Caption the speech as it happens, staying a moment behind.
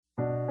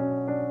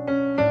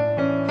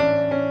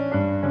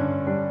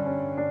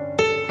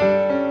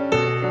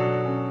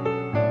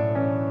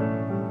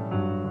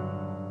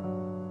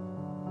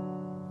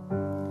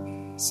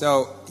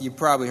So, you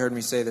probably heard me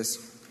say this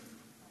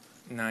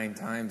 9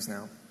 times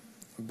now,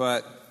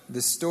 but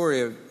the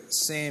story of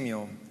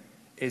Samuel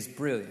is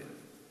brilliant.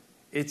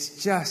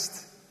 It's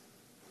just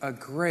a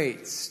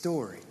great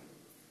story.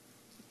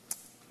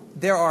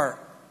 There are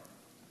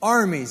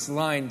armies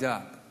lined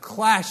up,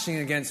 clashing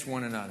against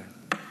one another.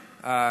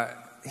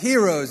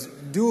 Heroes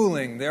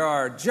dueling. There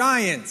are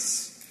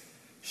giants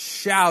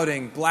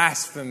shouting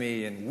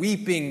blasphemy and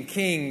weeping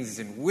kings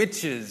and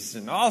witches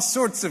and all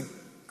sorts of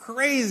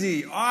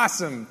crazy,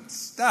 awesome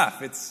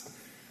stuff. It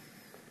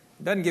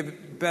doesn't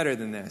get better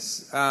than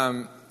this.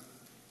 And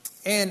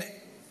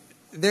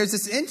there's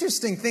this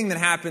interesting thing that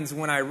happens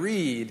when I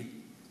read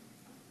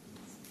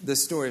the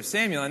story of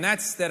Samuel, and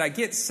that's that I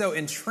get so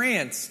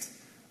entranced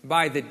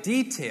by the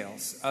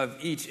details of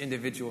each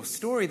individual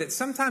story that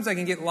sometimes I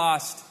can get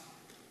lost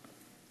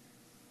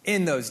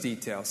in those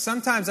details.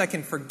 Sometimes I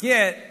can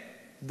forget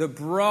the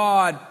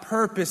broad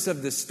purpose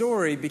of the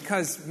story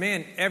because,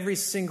 man, every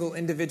single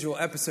individual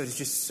episode is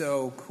just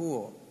so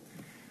cool.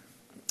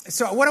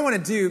 So what I want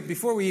to do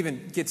before we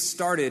even get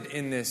started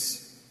in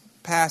this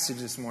passage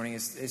this morning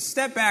is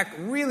step back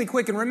really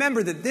quick and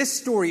remember that this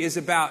story is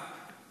about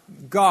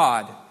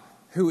God,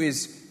 who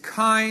is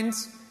kind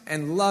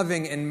and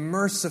loving and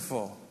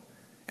merciful,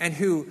 and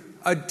who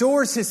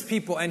adores his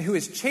people and who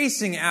is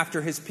chasing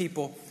after his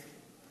people.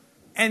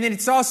 And then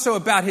it's also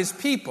about his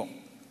people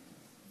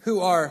who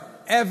are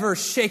ever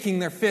shaking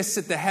their fists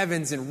at the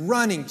heavens and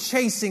running,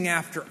 chasing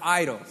after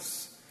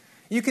idols.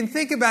 You can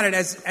think about it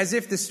as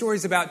if the story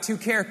is about 2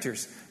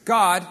 characters,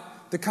 God,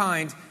 the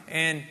kind,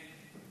 and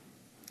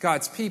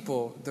God's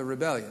people, the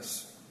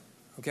rebellious.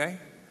 Okay?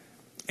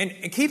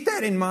 And keep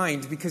that in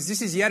mind because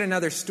this is yet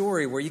another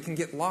story where you can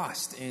get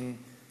lost in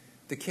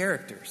the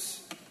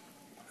characters.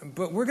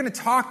 But we're going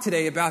to talk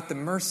today about the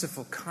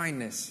merciful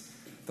kindness,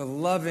 the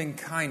loving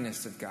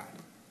kindness of God.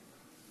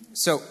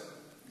 So,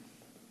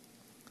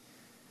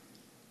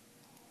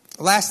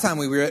 last time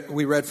we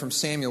read from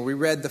Samuel, we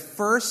read the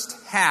first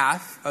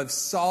half of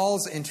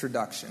Saul's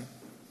introduction.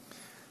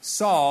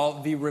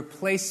 Saul, the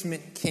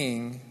replacement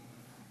king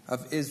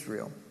of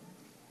Israel.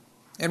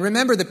 And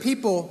remember, the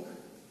people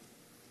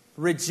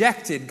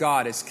rejected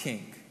God as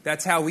king.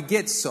 That's how we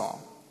get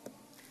Saul.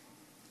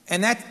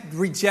 And that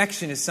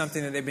rejection is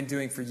something that they've been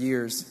doing for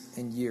years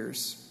and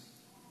years.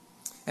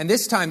 And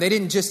this time, they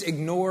didn't just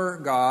ignore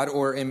God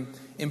or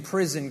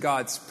imprison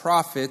God's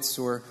prophets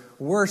or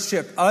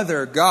worship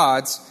other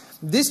gods.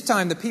 This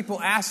time, the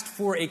people asked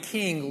for a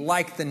king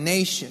like the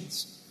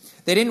nations.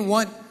 They didn't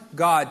want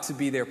God to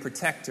be their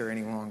protector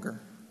any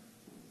longer.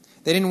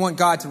 They didn't want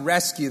God to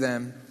rescue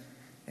them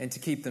and to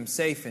keep them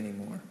safe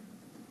anymore.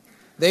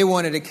 They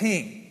wanted a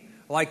king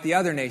like the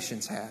other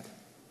nations had.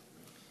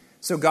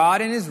 So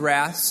God in his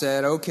wrath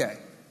said, okay.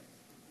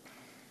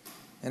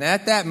 And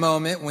at that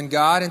moment, when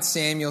God and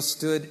Samuel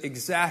stood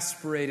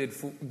exasperated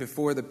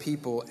before the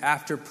people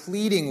after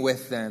pleading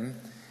with them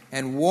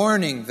and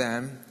warning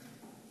them,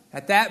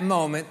 at that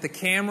moment, the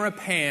camera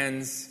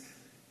pans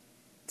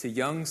to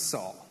young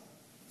Saul.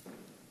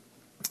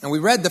 And we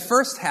read the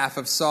first half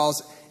of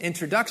Saul's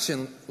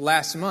introduction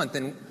last month,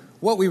 and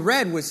what we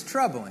read was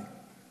troubling.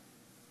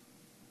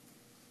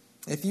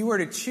 If you were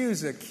to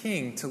choose a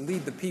king to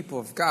lead the people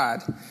of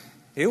God,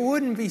 it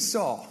wouldn't be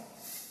Saul.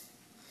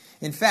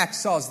 In fact,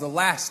 Saul's the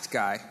last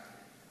guy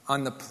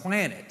on the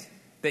planet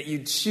that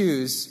you'd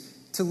choose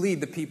to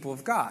lead the people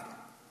of God.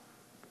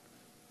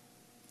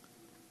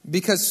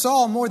 Because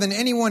Saul, more than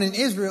anyone in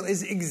Israel,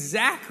 is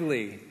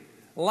exactly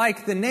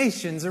like the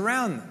nations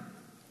around them.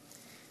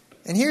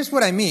 And here's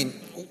what I mean.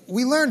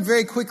 We learned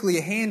very quickly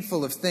a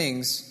handful of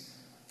things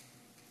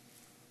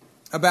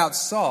about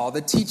Saul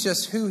that teach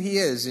us who he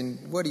is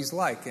and what he's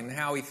like and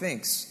how he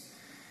thinks.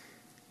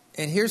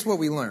 And here's what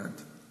we learned.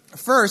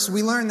 First,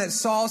 we learned that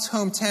Saul's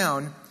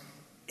hometown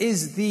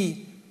is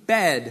the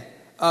bed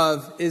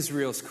of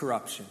Israel's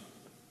corruption.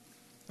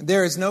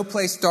 There is no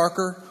place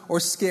darker or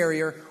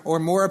scarier or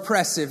more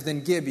oppressive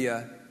than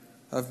Gibeah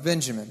of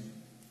Benjamin.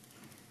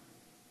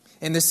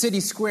 In the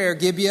city square,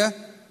 Gibeah,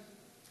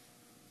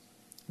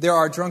 there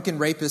are drunken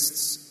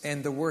rapists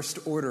and the worst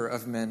order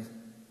of men.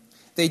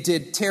 They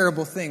did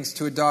terrible things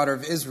to a daughter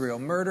of Israel,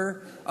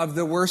 murder of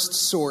the worst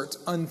sort,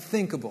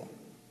 unthinkable.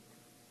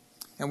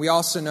 And we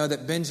also know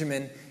that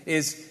Benjamin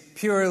is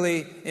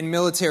purely, in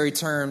military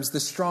terms, the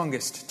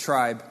strongest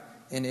tribe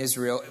in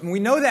Israel. And we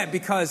know that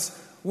because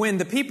when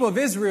the people of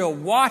Israel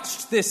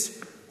watched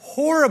this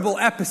horrible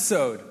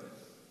episode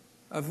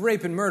of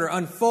rape and murder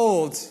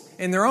unfold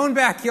in their own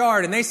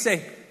backyard, and they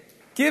say,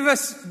 give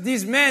us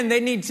these men,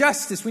 they need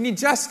justice, we need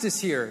justice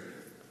here.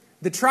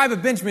 The tribe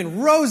of Benjamin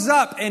rose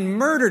up and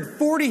murdered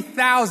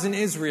 40,000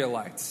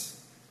 Israelites.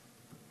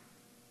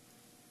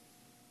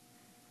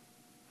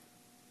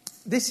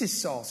 This is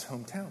Saul's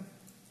hometown.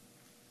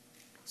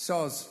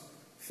 Saul's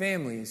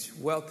family is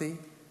wealthy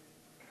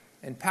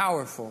and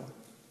powerful.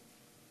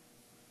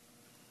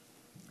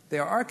 They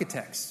are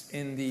architects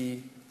in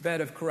the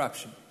bed of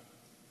corruption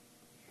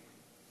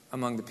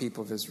among the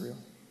people of Israel.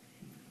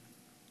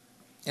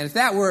 And if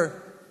that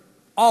were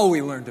all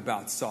we learned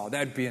about Saul,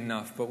 that'd be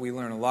enough, but we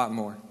learn a lot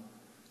more.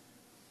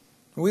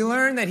 We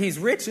learn that he's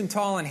rich and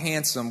tall and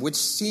handsome, which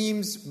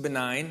seems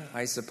benign,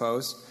 I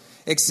suppose,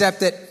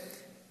 except that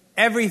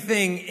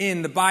everything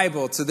in the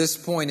Bible to this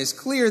point is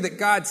clear that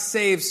God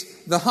saves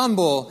the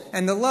humble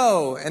and the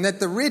low, and that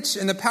the rich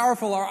and the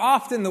powerful are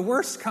often the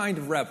worst kind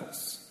of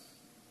rebels.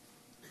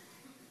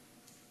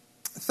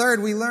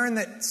 Third, we learn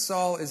that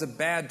Saul is a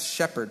bad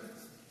shepherd,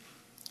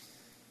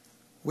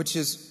 which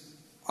is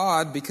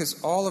odd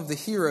because all of the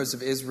heroes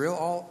of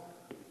Israel,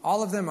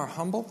 all of them are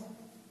humble.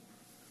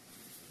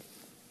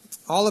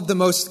 All of the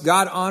most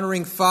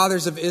God-honoring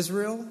fathers of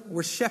Israel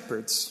were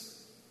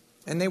shepherds,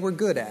 and they were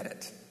good at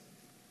it.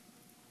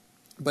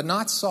 But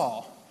not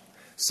Saul.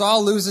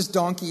 Saul loses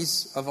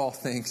donkeys of all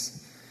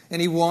things,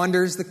 and he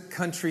wanders the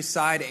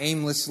countryside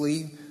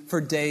aimlessly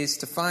for days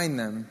to find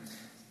them.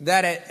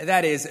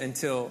 That is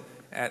until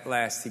at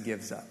last he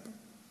gives up.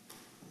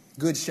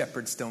 Good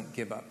shepherds don't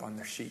give up on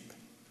their sheep.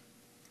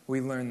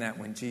 We learn that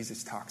when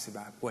Jesus talks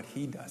about what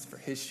he does for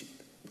his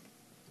sheep.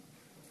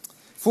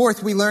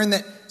 Fourth, we learn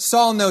that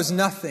Saul knows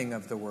nothing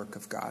of the work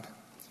of God,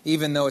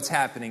 even though it's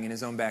happening in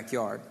his own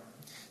backyard.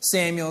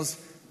 Samuel's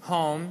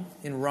home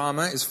in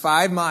Ramah is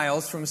 5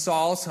 miles from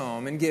Saul's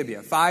home in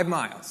Gibeah. 5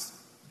 miles.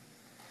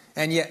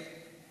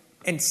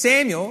 And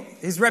Samuel,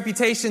 his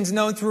reputation's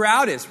known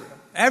throughout Israel.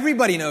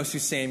 Everybody knows who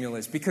Samuel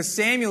is because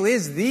Samuel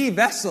is the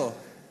vessel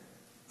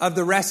of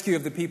the rescue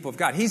of the people of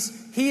God. He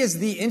is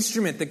the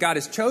instrument that God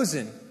has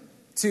chosen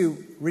to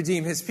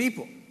redeem his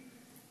people.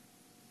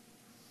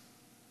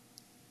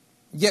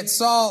 Yet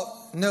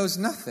Saul knows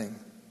nothing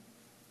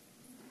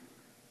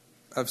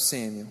of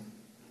Samuel.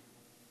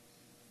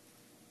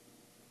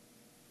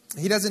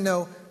 He doesn't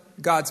know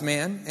God's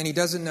man, and he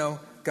doesn't know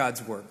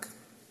God's work.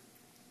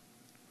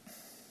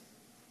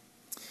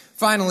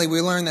 Finally, we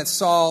learn that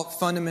Saul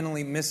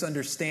fundamentally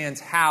misunderstands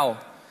how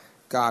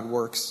God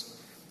works.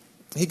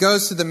 He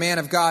goes to the man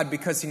of God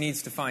because he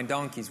needs to find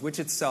donkeys, which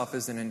itself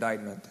is an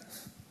indictment.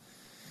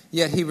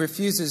 Yet he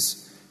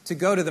refuses to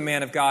go to the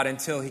man of God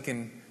until he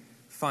can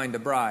find a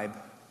bribe.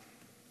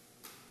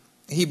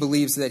 He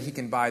believes that he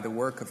can buy the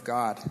work of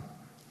God,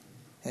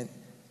 and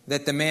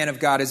that the man of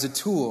God is a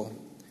tool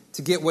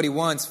to get what he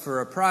wants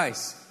for a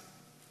price.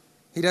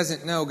 He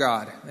doesn't know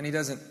God, and he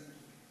doesn't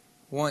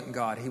want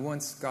God. He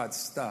wants God's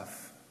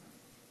stuff,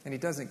 and he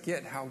doesn't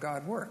get how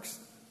God works.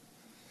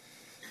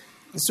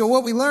 So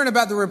what we learn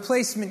about the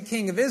replacement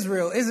king of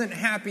Israel isn't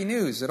happy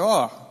news at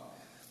all.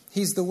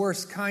 He's the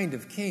worst kind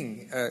of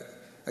king,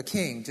 a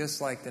king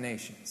just like the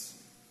nations.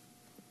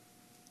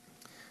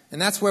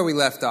 And that's where we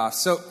left off.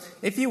 So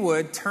if you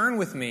would, turn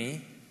with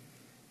me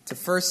to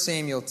 1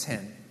 Samuel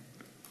 10.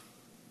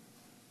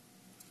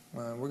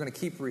 We're going to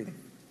keep reading.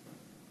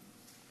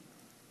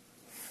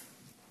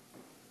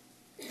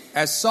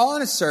 As Saul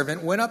and his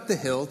servant went up the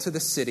hill to the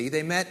city,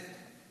 they met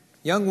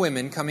young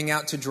women coming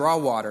out to draw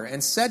water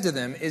and said to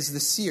them, "Is the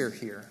seer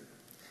here?"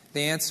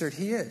 They answered,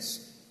 "He is."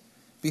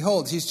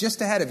 "Behold, he's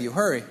just ahead of you.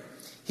 Hurry.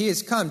 He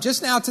has come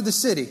just now to the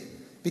city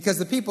because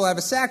the people have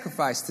a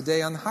sacrifice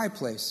today on the high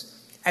place.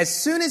 As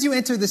soon as you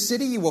enter the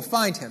city, you will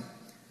find him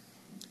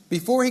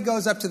before he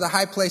goes up to the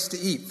high place to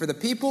eat. For the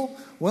people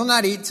will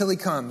not eat till he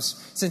comes,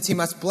 since he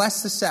must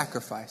bless the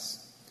sacrifice.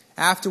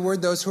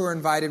 Afterward, those who are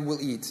invited will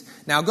eat.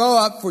 Now go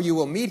up, for you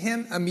will meet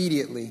him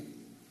immediately."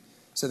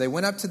 So they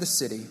went up to the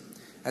city.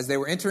 As they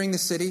were entering the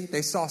city,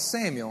 they saw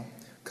Samuel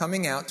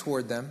coming out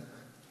toward them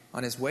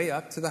on his way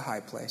up to the high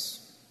place.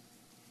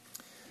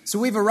 So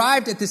we've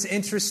arrived at this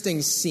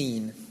interesting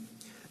scene.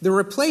 The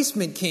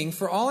replacement king,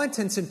 for all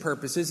intents and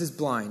purposes, is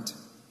blind.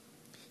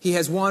 He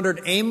has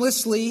wandered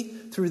aimlessly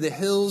through the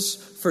hills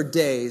for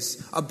days,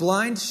 a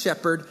blind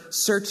shepherd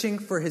searching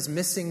for his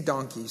missing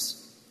donkeys.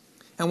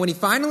 And when he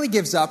finally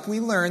gives up, we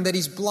learn that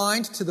he's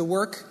blind to the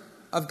work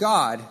of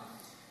God.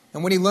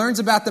 And when he learns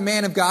about the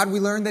man of God, we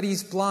learn that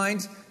he's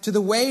blind to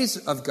the ways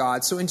of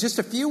God. So in just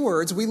a few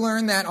words, we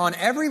learn that on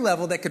every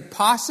level that could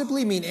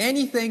possibly mean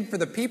anything for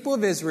the people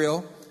of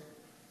Israel,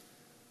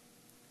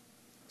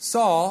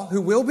 Saul,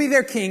 who will be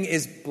their king,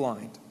 is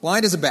blind.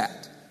 Blind as a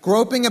bat,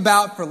 groping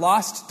about for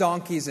lost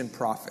donkeys and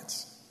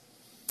prophets.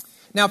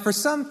 Now, for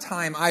some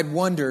time, I'd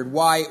wondered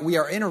why we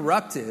are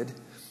interrupted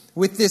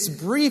with this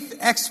brief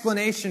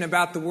explanation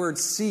about the word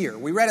seer.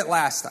 We read it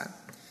last time.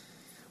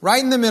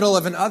 Right in the middle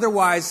of an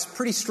otherwise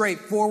pretty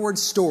straightforward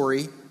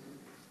story,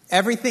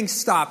 everything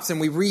stops and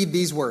we read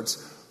these words.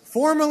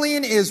 "Formerly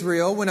in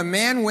Israel, when a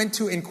man went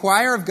to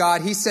inquire of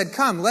God, he said,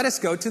 'Come, let us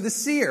go to the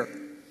seer.'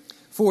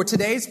 For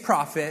today's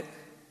prophet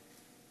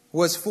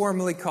was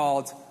formerly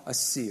called a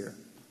seer."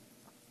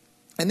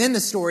 And then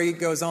the story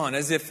goes on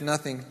as if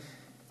nothing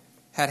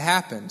had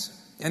happened.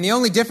 And the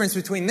only difference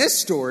between this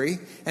story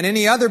and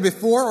any other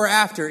before or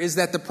after is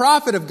that the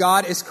prophet of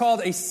God is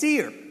called a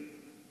seer.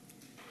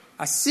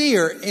 A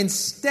seer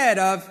instead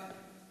of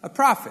a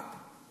prophet.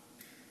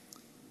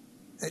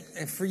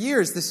 And for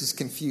years this has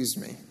confused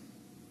me.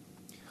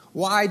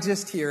 Why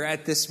just here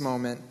at this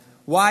moment?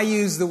 Why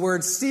use the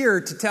word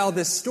seer to tell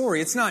this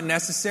story? It's not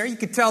necessary. You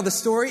could tell the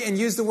story and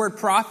use the word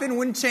prophet and it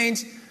wouldn't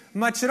change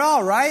much at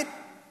all, right?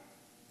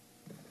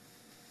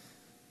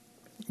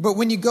 But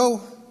when you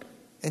go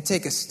and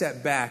take a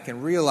step back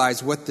and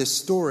realize what this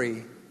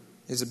story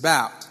is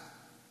about.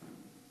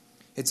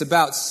 It's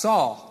about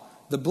Saul,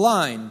 the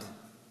blind,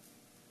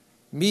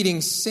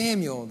 meeting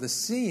Samuel, the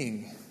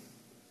seeing.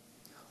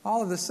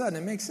 All of a sudden,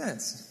 it makes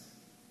sense.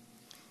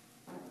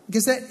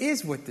 Because that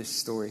is what this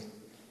story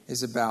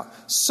is about.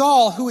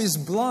 Saul, who is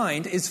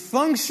blind, is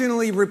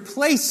functionally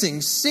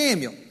replacing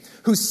Samuel,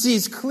 who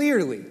sees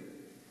clearly,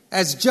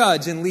 as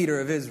judge and leader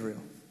of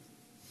Israel.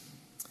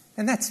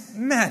 And that's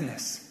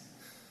madness.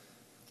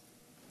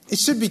 It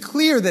should be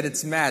clear that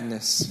it's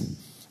madness.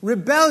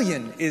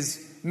 Rebellion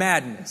is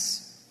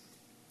madness.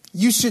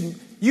 You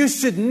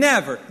should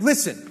never,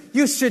 listen,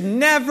 you should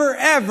never,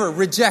 ever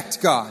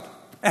reject God.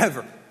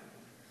 Ever.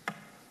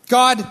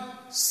 God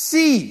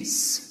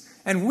sees,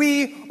 and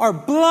we are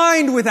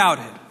blind without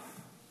Him.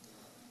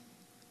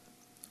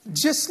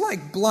 Just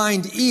like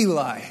blind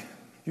Eli.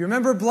 You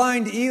remember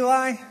blind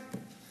Eli?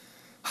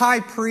 High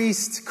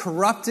priest,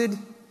 corrupted,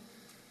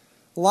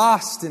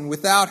 lost and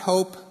without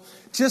hope.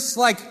 Just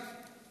like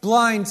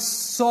blind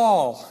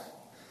Saul,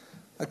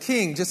 a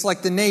king, just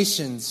like the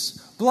nations,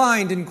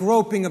 blind and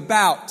groping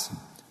about,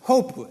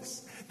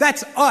 hopeless.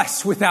 That's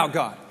us without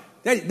God.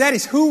 That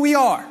is who we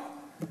are.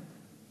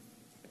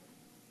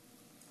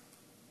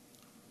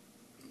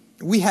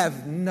 We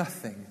have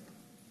nothing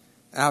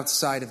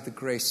outside of the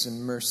grace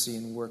and mercy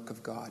and work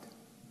of God.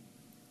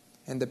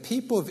 And the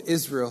people of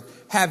Israel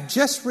have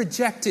just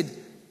rejected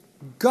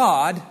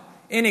God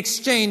in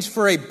exchange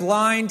for a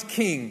blind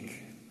king.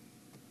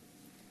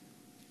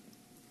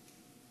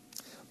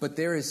 But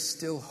there is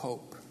still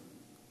hope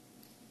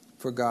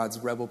for God's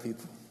rebel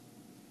people.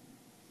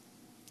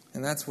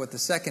 And that's what the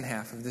second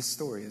half of this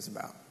story is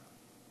about.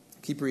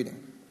 Keep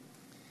reading.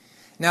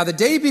 Now, the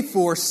day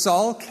before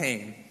Saul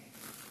came,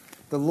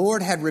 the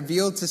Lord had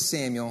revealed to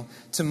Samuel,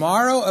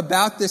 "Tomorrow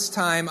about this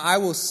time I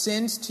will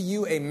send to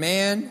you a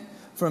man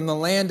from the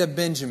land of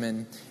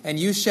Benjamin, and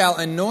you shall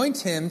anoint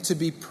him to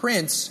be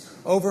prince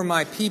over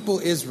my people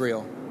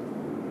Israel."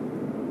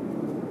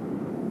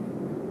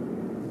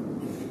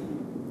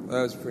 Well,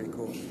 that was pretty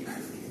cool.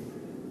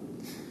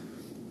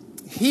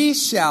 "He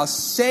shall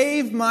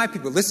save my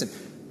people." Listen.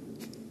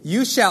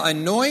 "You shall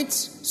anoint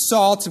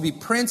Saul to be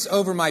prince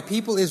over my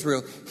people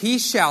Israel. He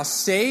shall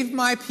save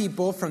my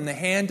people from the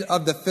hand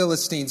of the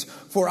Philistines.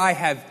 For I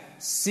have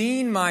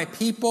seen my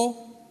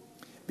people,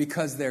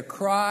 because their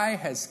cry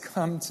has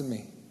come to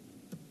me."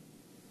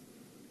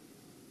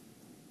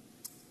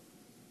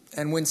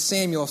 And when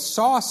Samuel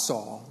saw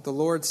Saul, the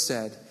Lord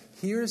said,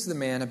 "Here is the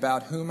man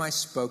about whom I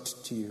spoke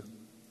to you.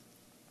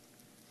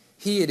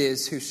 He it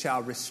is who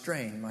shall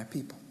restrain my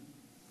people."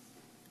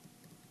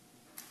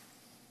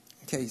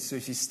 Okay, so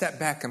if you step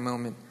back a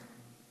moment,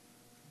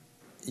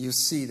 you'll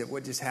see that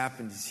what just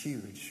happened is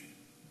huge.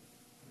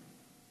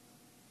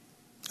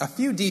 A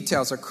few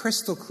details are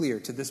crystal clear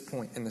to this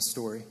point in the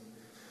story.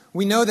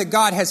 We know that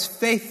God has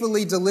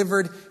faithfully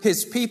delivered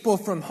His people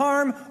from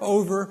harm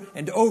over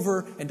and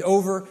over and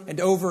over and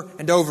over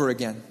and over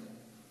again.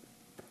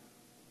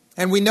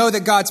 And we know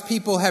that God's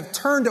people have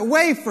turned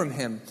away from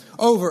Him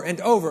over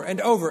and over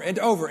and over and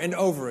over and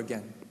over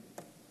again.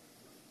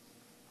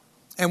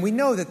 And we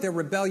know that their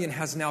rebellion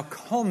has now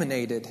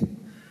culminated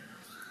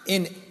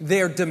in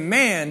their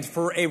demand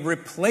for a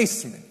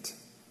replacement.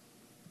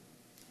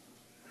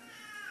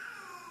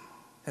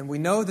 And we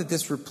know that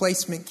this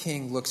replacement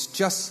king looks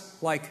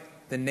just like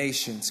the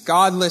nations,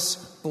 godless,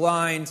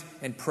 blind,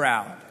 and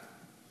proud.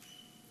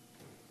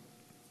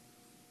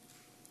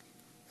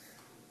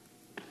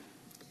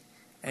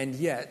 And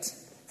yet,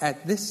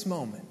 at this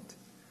moment,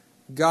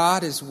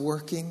 God is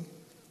working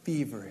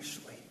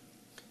feverishly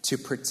to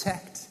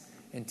protect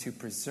and to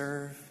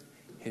preserve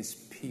His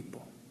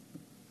people.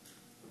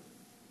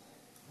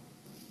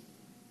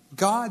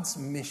 God's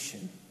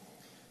mission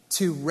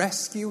to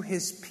rescue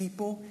His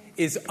people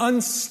is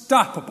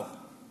unstoppable.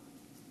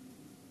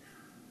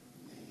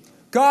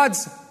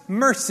 God's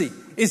mercy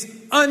is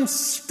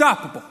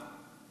unstoppable.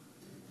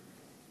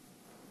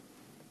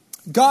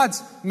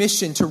 God's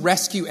mission to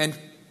rescue and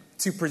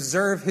to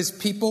preserve His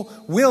people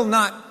will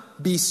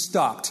not be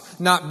stopped.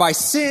 Not by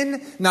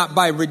sin, not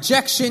by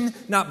rejection,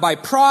 not by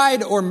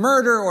pride or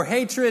murder or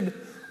hatred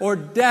or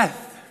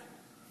death.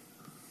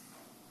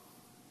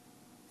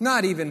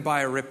 Not even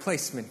by a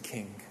replacement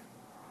king.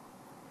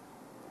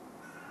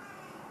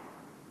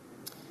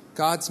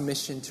 God's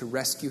mission to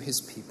rescue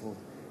His people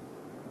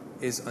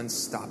is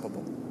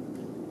unstoppable.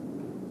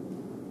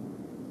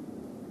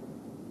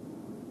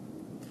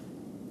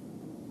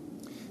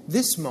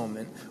 This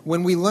moment,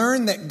 when we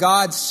learn that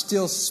God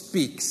still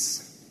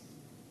speaks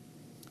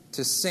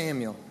to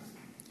Samuel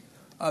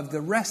of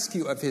the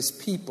rescue of His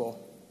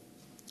people,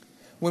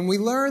 when we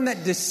learn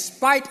that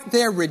despite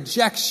their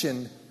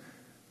rejection,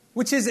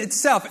 which is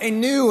itself a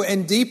new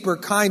and deeper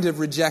kind of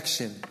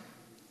rejection,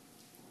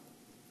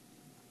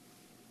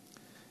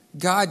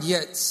 God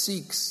yet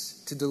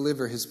seeks to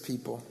deliver His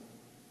people.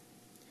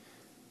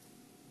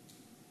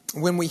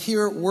 When we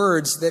hear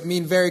words that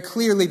mean very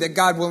clearly that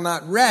God will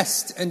not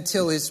rest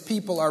until His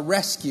people are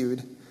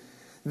rescued,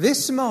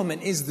 this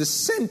moment is the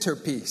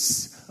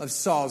centerpiece of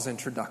Saul's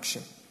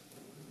introduction.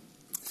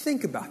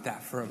 Think about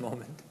that for a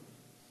moment.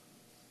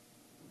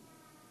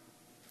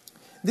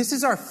 This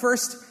is our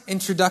first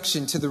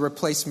introduction to the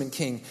replacement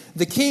king,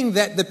 the king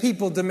that the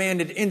people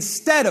demanded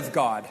instead of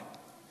God.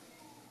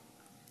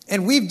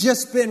 And we've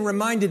just been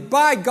reminded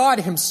by God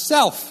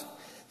himself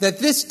that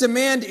this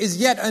demand is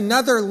yet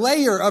another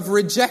layer of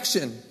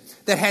rejection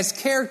that has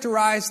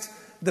characterized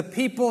the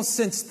people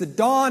since the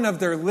dawn of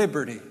their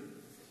liberty.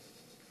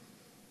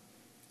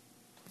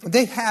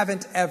 They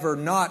haven't ever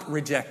not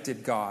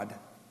rejected God.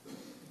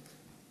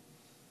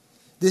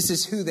 This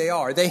is who they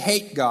are. They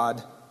hate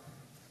God,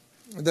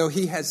 though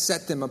he has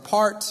set them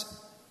apart,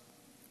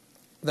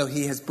 though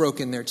he has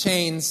broken their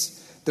chains,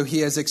 though he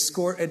has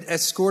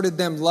escorted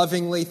them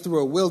lovingly through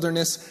a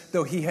wilderness,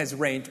 though he has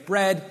rained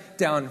bread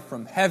down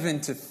from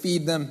heaven to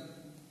feed them,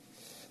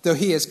 though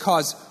he has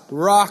caused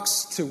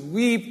rocks to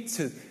weep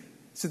so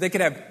they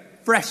could have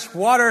fresh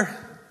water,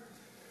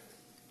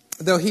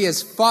 though he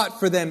has fought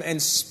for them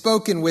and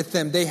spoken with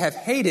them, they have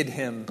hated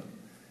him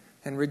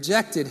and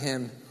rejected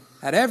him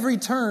at every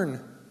turn.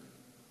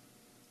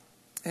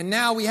 And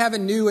now we have a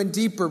new and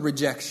deeper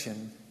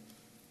rejection.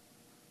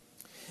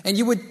 And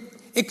you would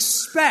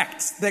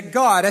expect that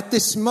God at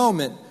this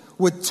moment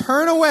would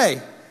turn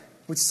away,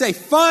 would say,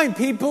 "Fine,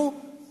 people,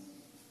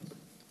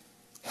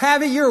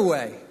 have it your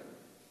way.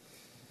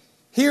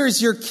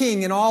 Here's your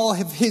king and all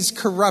of his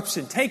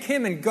corruption. Take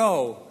him and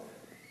go."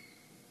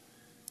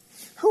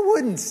 Who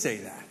wouldn't say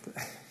that?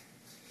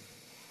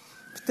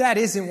 But that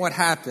isn't what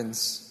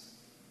happens.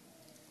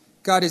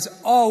 God is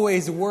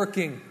always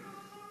working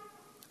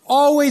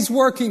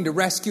to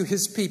rescue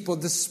his people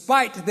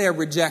despite their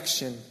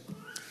rejection.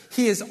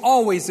 He is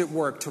always at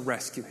work to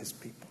rescue his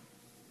people.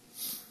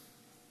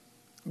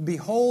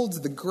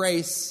 Behold the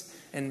grace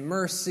and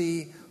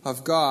mercy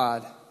of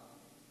God.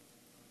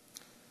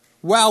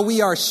 While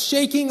we are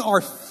shaking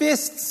our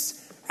fists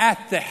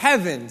at the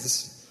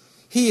heavens,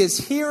 he is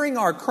hearing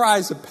our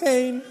cries of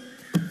pain,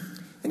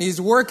 and he's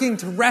working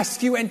to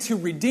rescue and to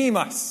redeem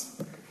us.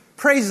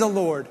 Praise the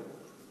Lord.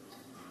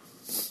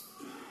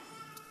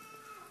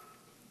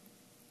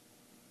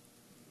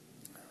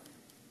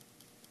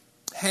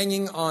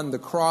 Hanging on the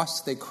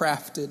cross they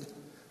crafted,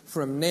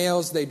 from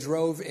nails they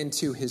drove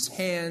into his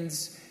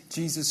hands,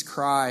 Jesus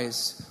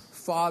cries,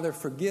 "Father,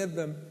 forgive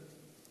them,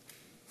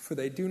 for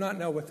they do not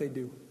know what they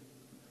do."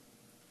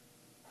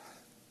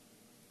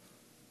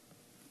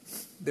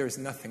 There is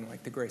nothing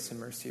like the grace and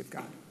mercy of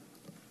God.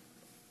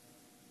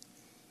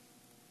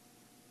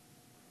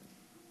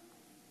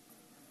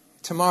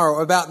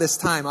 Tomorrow, about this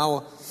time, I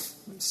will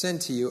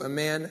send to you a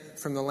man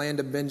from the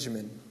land of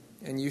Benjamin,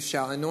 and you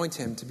shall anoint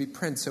him to be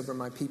prince over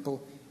my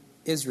people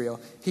Israel.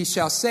 He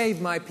shall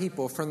save my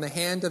people from the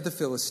hand of the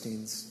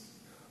Philistines,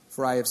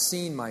 for I have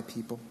seen my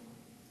people,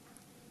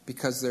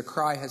 because their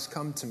cry has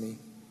come to me.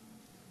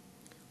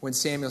 When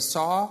Samuel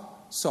saw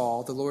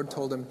Saul, the Lord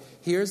told him,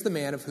 "Here is the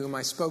man of whom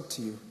I spoke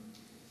to you.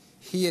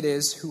 He it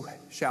is who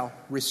shall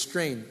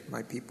restrain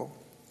my people.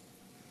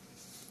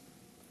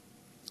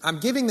 I'm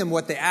giving them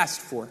what they asked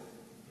for,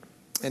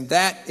 and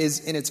that is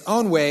in its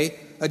own way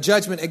a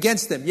judgment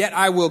against them. Yet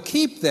I will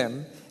keep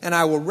them, and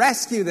I will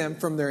rescue them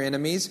from their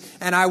enemies,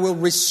 and I will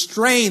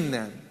restrain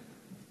them.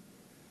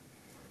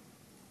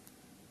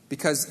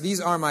 Because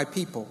these are my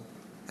people,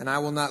 and I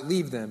will not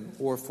leave them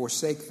or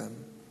forsake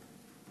them."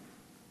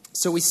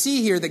 So we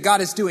see here that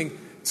God is doing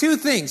two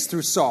things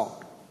through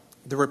Saul,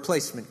 the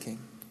replacement king.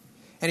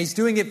 And he's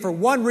doing it for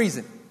one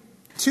reason.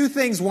 Two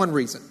things, one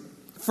reason.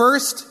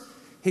 First,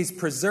 he's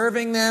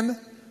preserving them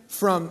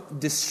from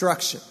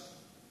destruction.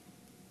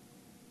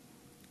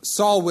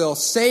 Saul will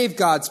save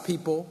God's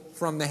people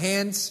from the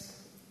hands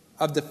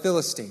of the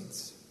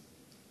Philistines.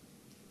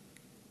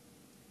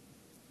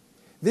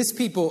 This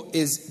people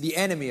is the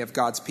enemy of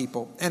God's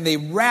people, and they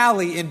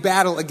rally in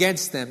battle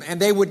against them,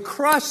 and they would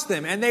crush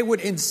them, and they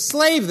would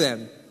enslave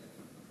them.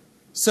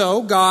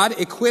 So God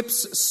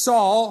equips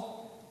Saul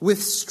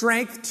with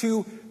strength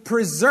to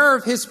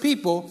preserve his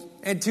people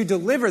and to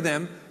deliver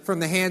them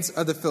from the hands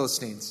of the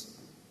Philistines.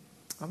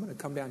 I'm going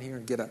to come down here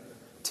and get a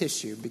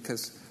tissue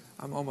because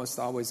I'm almost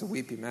always a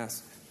weepy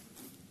mess.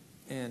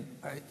 And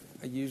I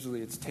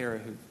usually it's Tara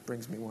who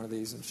brings me one of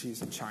these, and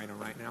she's in China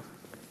right now.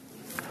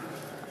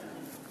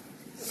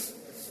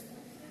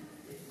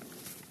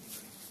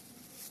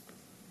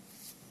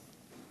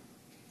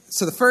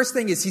 So the first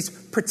thing is he's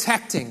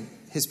protecting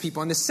his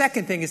people. And the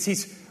second thing is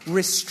he's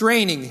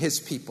restraining his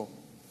people.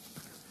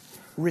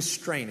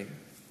 Restraining.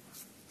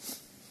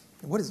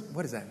 What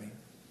does that mean?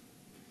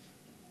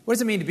 What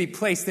does it mean to be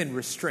placed in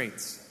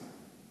restraints?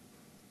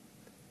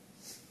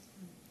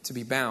 To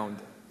be bound.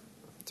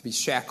 To be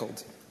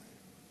shackled.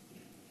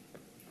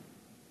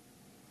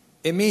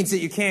 It means that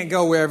you can't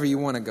go wherever you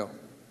want to go.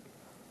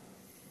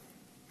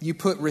 You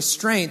put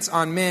restraints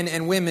on men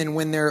and women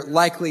when they're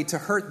likely to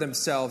hurt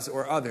themselves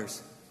or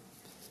others.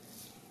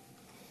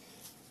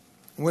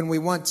 When we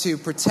want to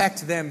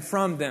protect them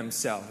from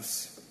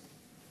themselves,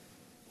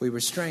 we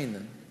restrain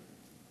them.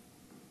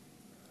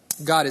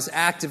 God is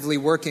actively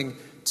working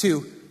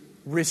to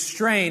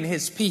restrain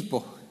his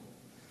people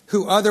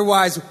who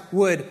otherwise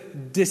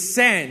would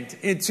descend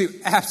into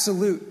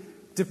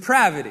absolute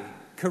depravity,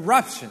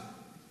 corruption.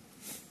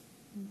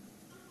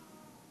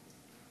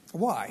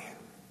 Why?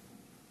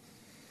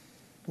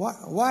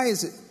 Why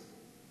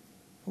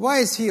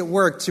is he at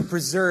work to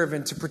preserve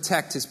and to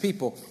protect his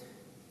people?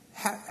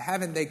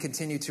 Haven't they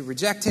continued to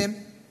reject him?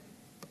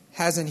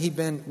 Hasn't he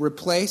been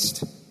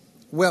replaced?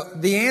 Well,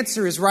 the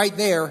answer is right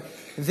there.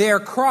 Their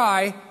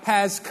cry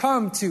has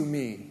come to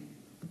me.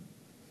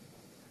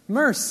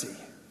 Mercy.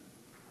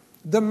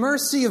 The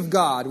mercy of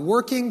God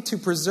working to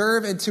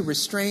preserve and to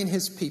restrain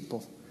his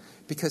people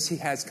because he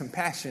has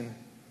compassion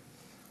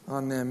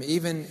on them,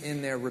 even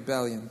in their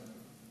rebellion.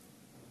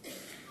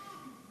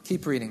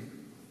 Keep reading.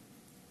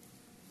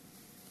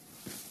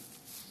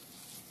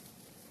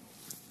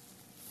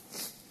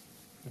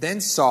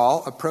 Then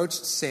Saul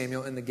approached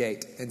Samuel in the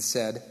gate and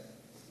said,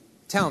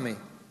 "Tell me,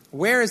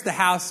 where is the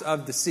house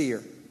of the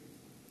seer?"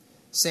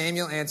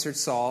 Samuel answered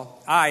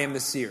Saul, "I am the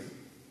seer.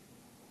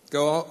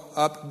 Go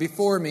up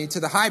before me to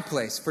the high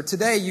place, for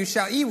today you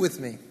shall eat with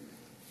me.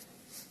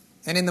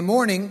 And in the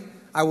morning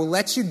I will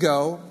let you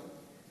go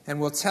and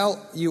will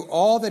tell you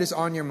all that is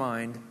on your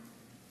mind.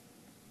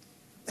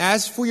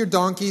 As for your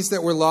donkeys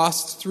that were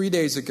lost 3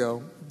 days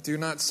ago, do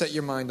not set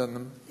your mind on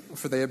them,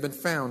 for they have been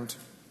found.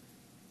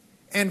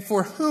 And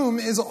for whom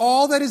is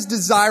all that is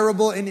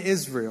desirable in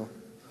Israel?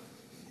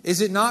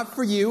 Is it not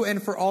for you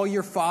and for all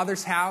your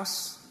father's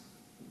house?"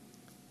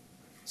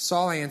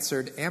 Saul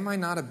answered, "Am I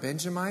not a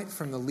Benjamite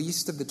from the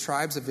least of the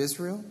tribes of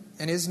Israel?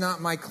 And is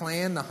not my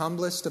clan the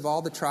humblest of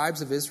all the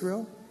tribes of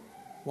Israel?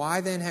 Why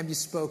then have you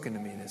spoken to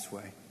me this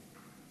way?"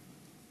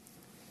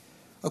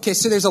 Okay,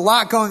 so there's a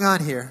lot going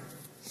on here.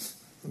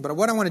 But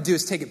what I want to do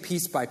is take it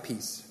piece by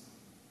piece.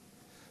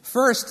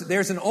 First,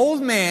 there's an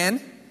old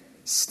man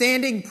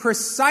standing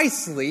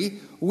precisely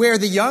where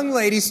the young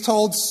ladies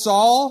told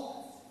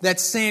Saul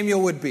that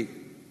Samuel would be.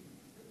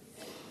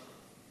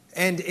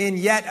 And in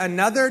yet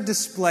another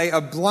display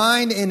of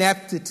blind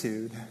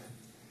ineptitude,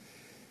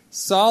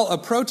 Saul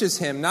approaches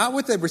him not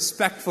with a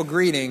respectful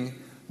greeting,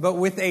 but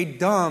with a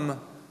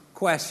dumb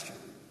question.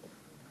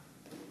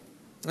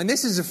 And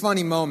this is a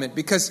funny moment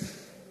because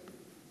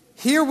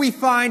here we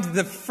find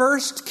the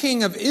first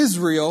king of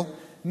Israel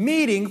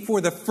meeting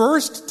for the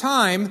first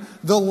time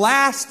the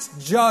last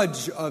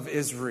judge of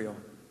Israel.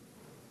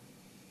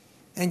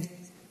 And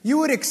you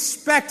would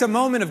expect a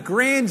moment of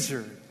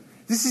grandeur.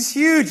 This is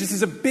huge. This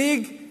is a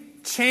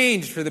big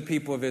change for the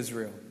people of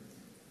Israel.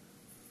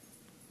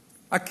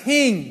 A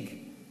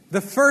king,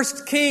 the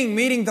first king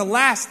meeting the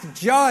last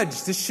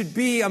judge. This should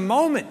be a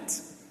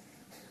moment.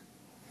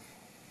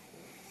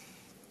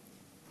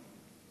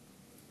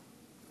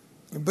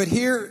 But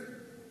here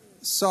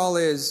Saul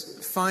is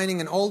finding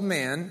an old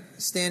man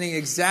standing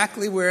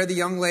exactly where the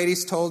young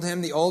ladies told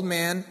him the old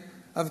man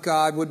of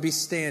God would be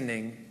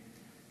standing.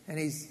 And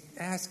he's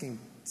asking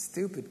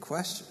stupid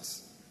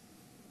questions.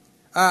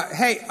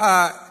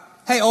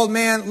 Hey, old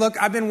man,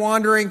 look, I've been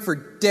wandering for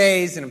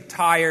days and I'm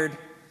tired.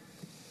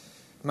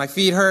 My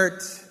feet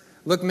hurt.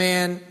 Look,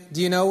 man,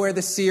 do you know where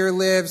the seer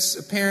lives?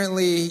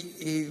 Apparently,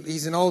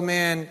 he's an old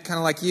man, kind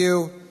of like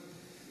you.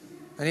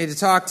 I need to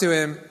talk to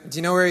him. Do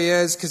you know where he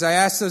is? Because I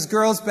asked those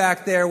girls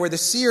back there where the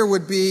seer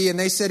would be, and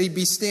they said he'd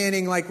be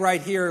standing like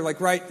right here,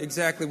 like right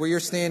exactly where you're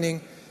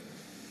standing.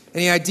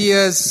 Any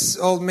ideas,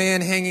 old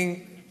man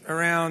hanging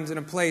around in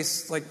a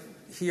place like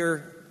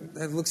here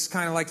that looks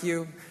kind of like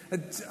you?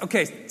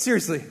 Okay,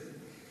 seriously.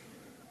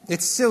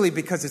 It's silly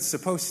because it's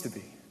supposed to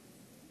be.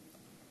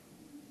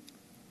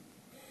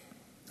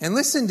 And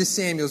listen to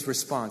Samuel's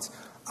response.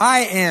 "I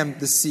am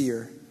the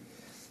seer.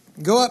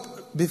 Go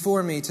up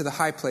before me to the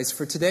high place,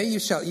 for today you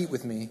shall eat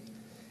with me.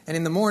 And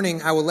in the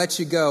morning I will let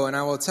you go, and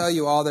I will tell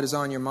you all that is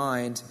on your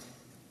mind.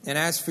 And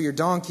as for your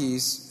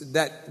donkeys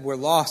that were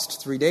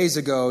lost 3 days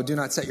ago, do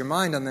not set your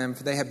mind on them,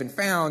 for they have been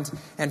found.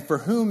 And for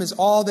whom is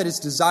all that is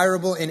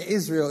desirable in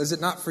Israel? Is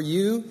it not for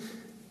you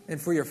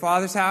and for your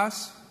father's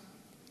house?"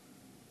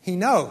 He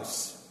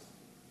knows.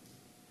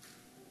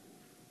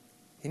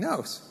 He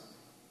knows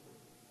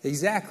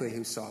exactly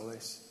who Saul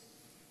is.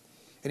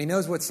 And he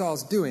knows what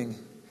Saul's doing.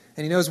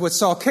 And he knows what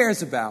Saul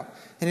cares about.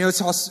 And he knows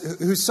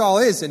who Saul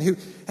is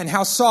and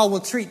how Saul will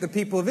treat the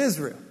people of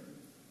Israel.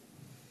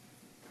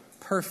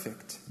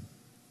 Perfect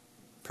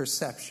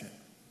perception.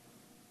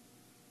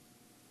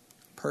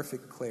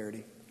 Perfect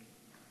clarity.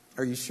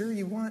 Are you sure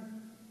you want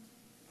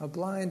a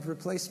blind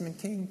replacement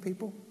king,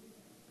 people?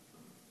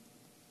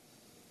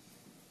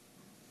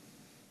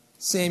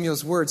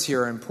 Samuel's words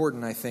here are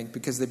important, I think,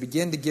 because they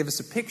begin to give us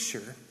a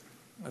picture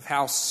of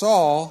how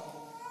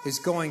Saul is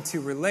going to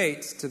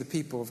relate to the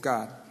people of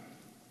God.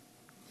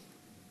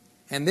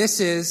 And this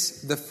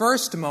is the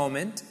first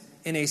moment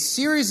in a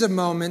series of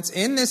moments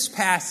in this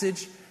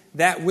passage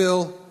that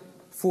will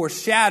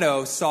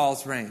foreshadow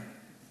Saul's reign.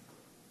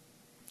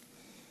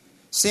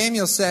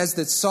 Samuel says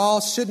that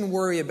Saul shouldn't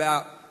worry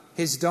about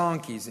his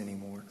donkeys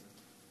anymore.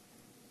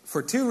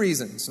 For two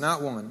reasons,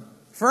 not one.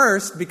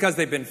 First, because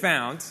they've been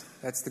found.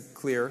 That's the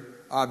clear,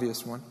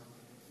 obvious one.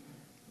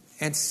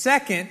 And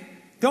second,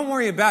 don't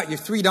worry about your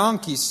 3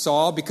 donkeys,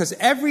 Saul, because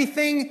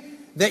everything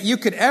that you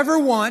could ever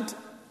want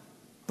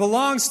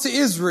belongs to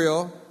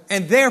Israel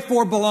and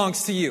therefore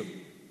belongs to you.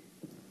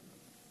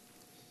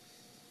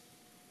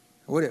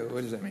 What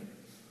does that mean?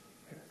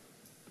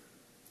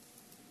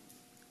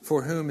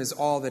 For whom is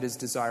all that is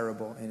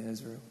desirable in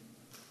Israel.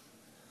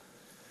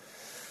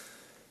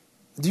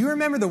 Do you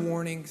remember the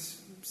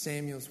warnings,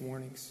 Samuel's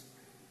warnings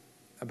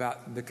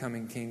about the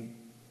coming king?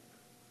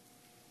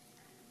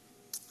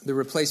 The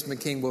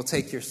replacement king will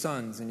take your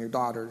sons and your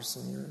daughters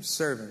and your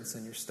servants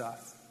and your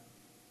stuff.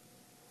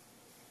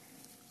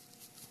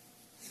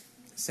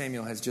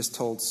 Samuel has just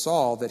told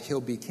Saul that he'll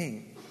be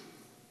king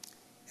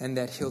and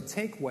that he'll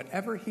take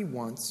whatever he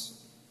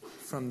wants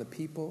from the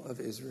people of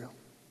Israel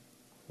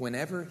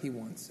whenever he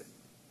wants it.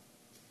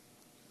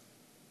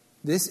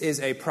 This is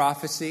a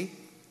prophecy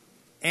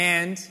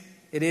and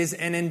it is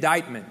an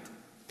indictment.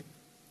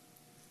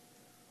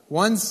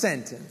 One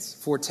sentence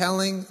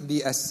foretelling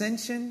the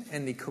ascension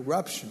and the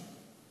corruption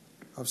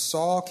of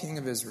Saul, king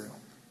of Israel.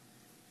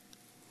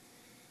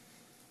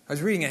 I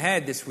was reading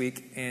ahead this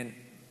week, and,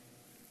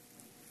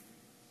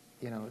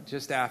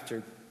 just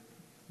after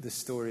the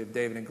story of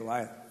David and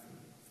Goliath,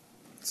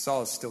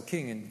 Saul is still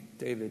king, and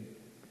David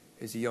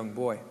is a young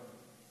boy.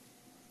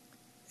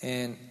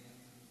 And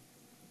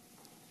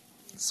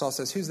Saul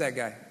says, "Who's that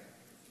guy?"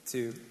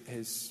 to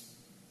his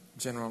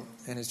general,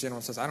 and his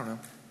general says, "I don't know."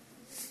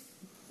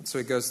 So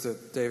he goes to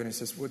David and he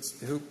says,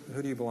 who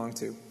do you belong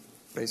to,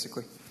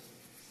 basically?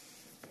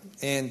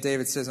 And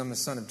David says, "I'm the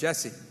son of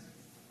Jesse."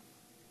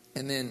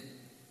 And then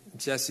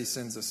Saul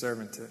sends a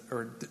servant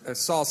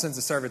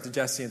to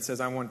Jesse and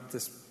says, "I want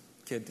this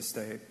kid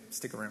to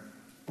stick around."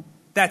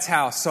 That's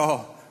how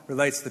Saul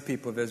relates to the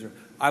people of Israel.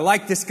 "I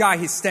like this guy,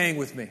 he's staying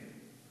with me."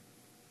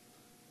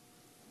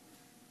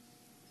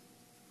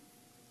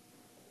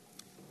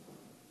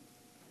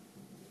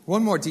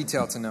 One more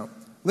detail to note.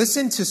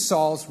 Listen to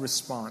Saul's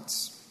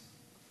response.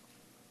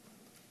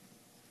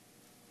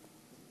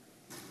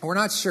 We're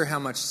not sure how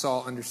much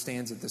Saul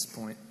understands at this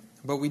point,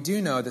 but we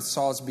do know that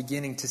Saul is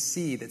beginning to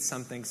see that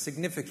something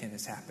significant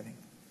is happening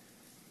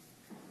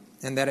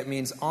and that it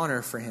means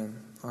honor for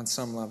him on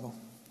some level.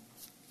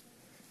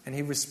 And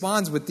he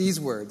responds with these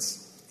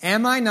words,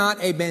 "Am I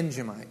not a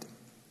Benjamite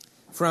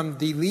from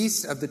the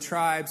least of the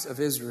tribes of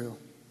Israel?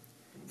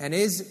 And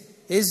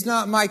is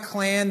not my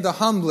clan the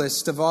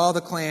humblest of all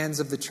the clans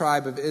of the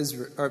tribe of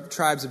Israel, or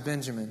tribes of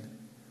Benjamin?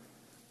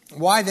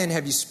 Why then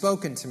have you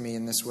spoken to me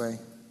in this way?"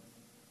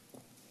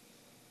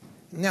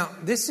 Now,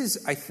 this is,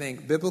 I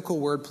think, biblical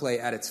wordplay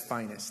at its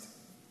finest.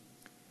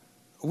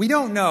 We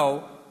don't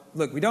know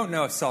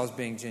if Saul's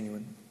being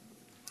genuine.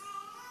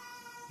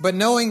 But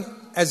knowing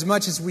as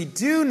much as we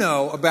do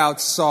know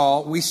about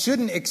Saul, we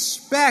shouldn't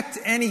expect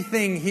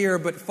anything here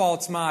but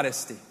false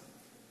modesty.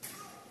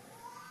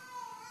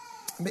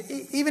 But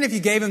even if you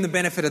gave him the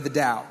benefit of the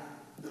doubt,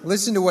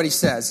 listen to what he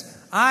says.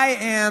 "I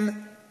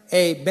am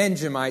a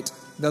Benjamite,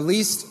 the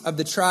least of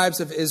the tribes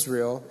of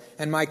Israel,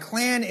 and my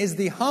clan is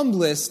the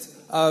humblest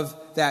of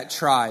that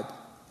tribe."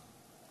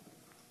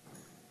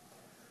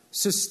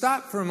 So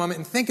stop for a moment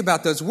and think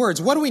about those words.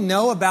 What do we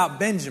know about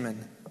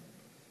Benjamin?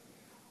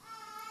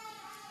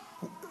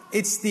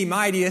 It's the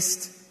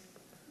mightiest,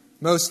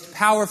 most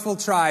powerful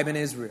tribe in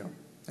Israel.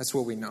 That's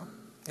what we know.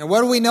 And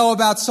what do we know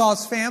about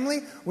Saul's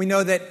family? We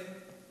know that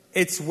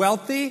it's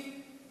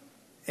wealthy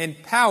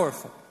and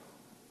powerful.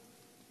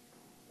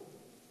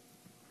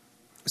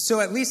 So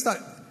at least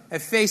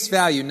at face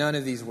value, none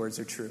of these words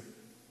are true.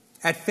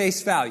 At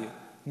face value,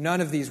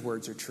 none of these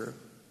words are true.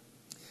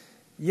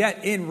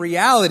 Yet in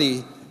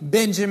reality,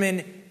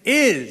 Benjamin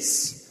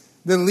is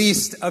the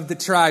least of the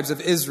tribes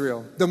of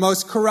Israel, the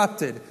most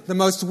corrupted, the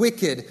most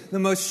wicked, the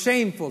most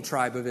shameful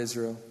tribe of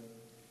Israel.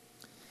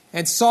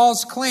 And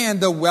Saul's clan,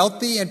 though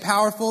wealthy and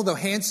powerful, though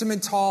handsome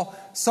and tall,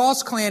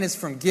 Saul's clan is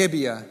from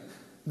Gibeah,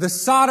 the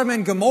Sodom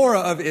and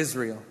Gomorrah of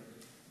Israel.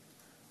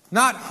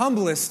 Not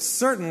humblest,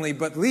 certainly,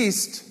 but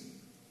least.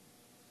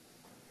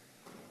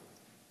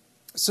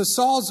 So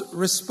Saul's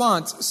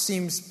response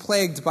seems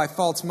plagued by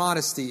false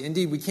modesty.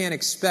 Indeed, we can't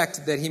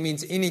expect that he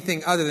means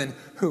anything other than,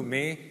 "Who,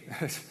 me?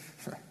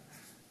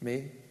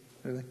 Me?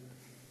 Really?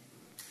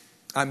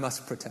 I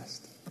must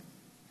protest."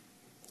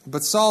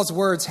 But Saul's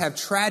words have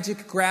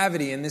tragic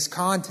gravity in this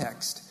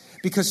context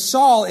because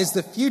Saul is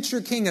the future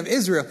king of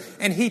Israel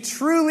and he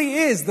truly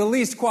is the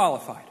least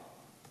qualified.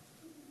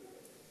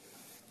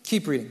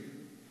 Keep reading.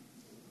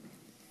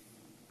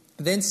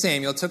 "Then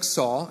Samuel took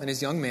Saul and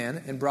his young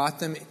man and brought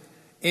them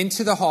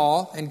into the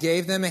hall and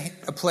gave them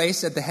a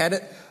place at the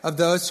head of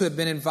those who had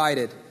been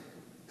invited,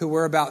 who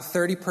were about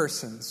 30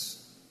 persons.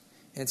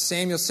 And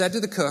Samuel said to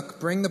the cook,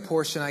 'Bring the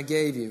portion I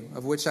gave you,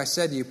 of which I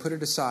said to you, put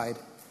it aside.'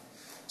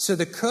 So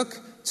the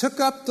cook took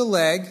up the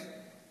leg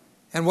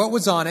and what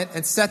was on it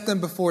and set them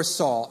before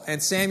Saul.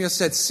 And Samuel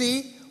said,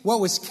 'See, what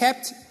was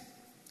kept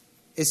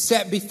is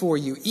set before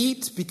you.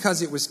 Eat,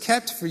 because it was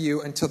kept for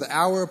you until the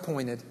hour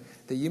appointed,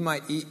 that you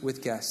might eat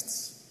with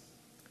guests.'"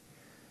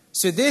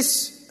 So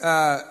this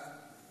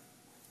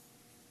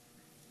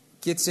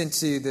gets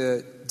into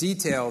the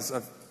details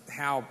of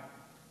how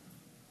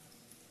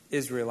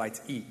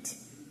Israelites eat.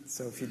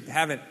 So if you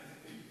haven't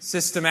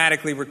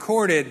systematically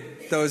recorded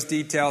those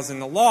details in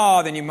the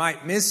law, then you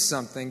might miss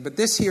something. But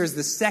this here is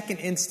the second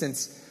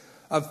instance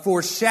of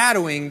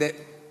foreshadowing that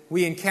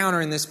we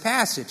encounter in this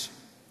passage.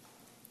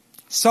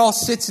 Saul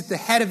sits at the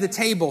head of the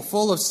table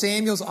full of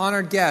Samuel's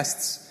honored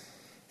guests,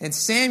 and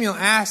Samuel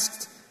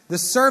asked the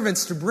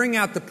servants to bring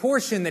out the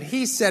portion that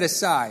he set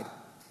aside.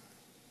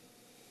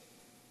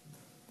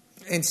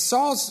 And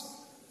Saul's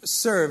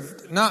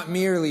served not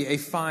merely a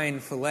fine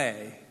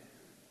fillet.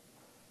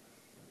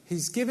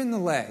 He's given the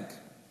leg.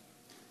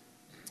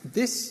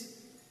 This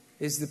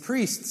is the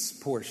priest's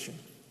portion.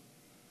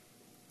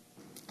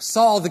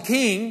 Saul the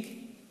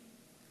king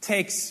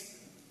takes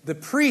the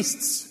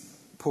priest's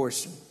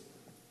portion.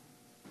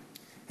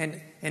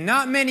 And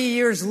not many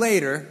years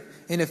later,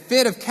 in a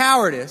fit of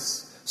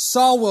cowardice,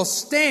 Saul will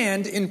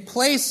stand in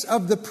place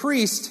of the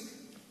priest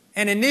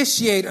and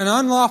initiate an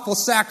unlawful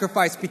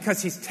sacrifice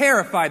because he's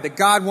terrified that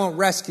God won't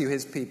rescue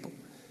his people.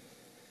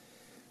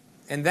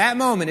 And that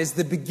moment is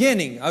the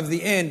beginning of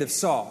the end of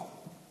Saul.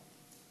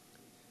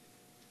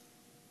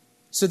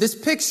 So this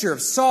picture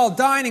of Saul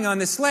dining on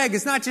this leg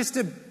is not just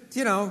a,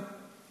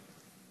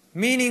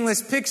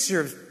 meaningless picture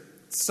of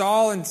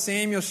Saul and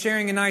Samuel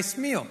sharing a nice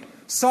meal.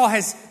 Saul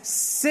he's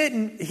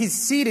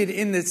seated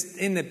in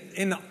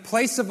the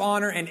place of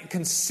honor and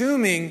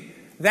consuming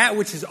that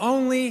which is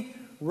only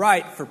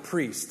right for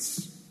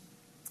priests.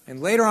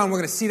 And later on, we're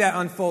going to see that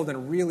unfold in a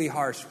really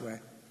harsh way.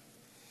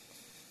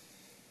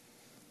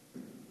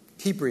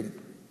 Keep reading.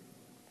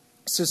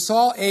 So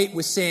Saul ate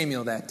with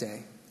Samuel that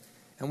day.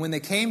 And when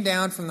they came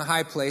down from the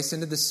high place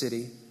into the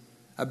city,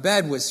 a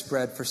bed was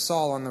spread for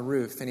Saul on the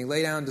roof, and he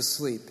lay down to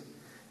sleep.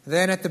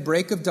 Then at the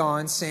break of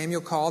dawn,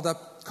 Samuel called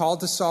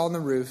to Saul on the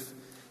roof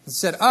and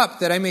said, "Up,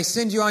 that I may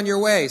send you on your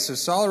way." So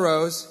Saul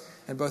arose,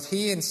 and both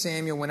he and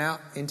Samuel went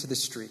out into the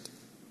street.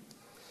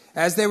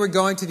 As they were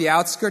going to the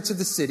outskirts of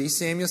the city,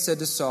 Samuel said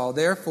to Saul,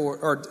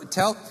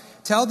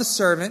 Tell the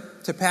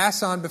servant to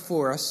pass on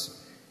before us,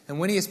 and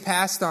when he has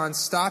passed on,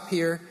 stop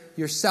here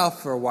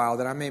yourself for a while,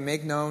 that I may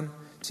make known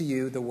to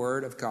you the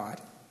word of God.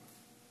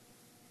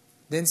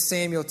 Then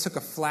Samuel took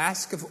a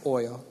flask of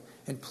oil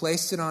and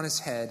placed it on his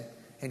head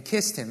and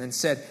kissed him and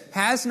said,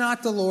 "Has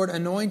not the Lord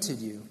anointed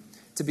you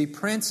to be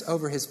prince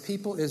over his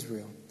people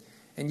Israel?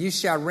 And you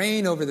shall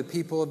reign over the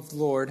people of the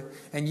Lord,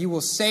 and you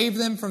will save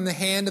them from the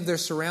hand of their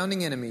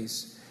surrounding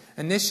enemies.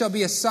 And this shall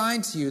be a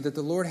sign to you that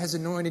the Lord has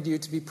anointed you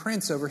to be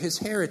prince over his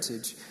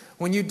heritage.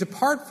 When you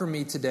depart from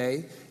me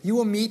today, you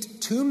will meet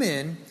 2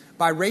 men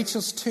by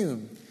Rachel's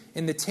tomb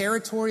in the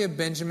territory of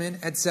Benjamin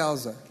at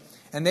Zelzah.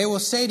 And they will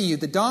say to you,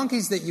 'The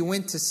donkeys that you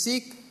went to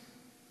seek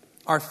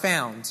are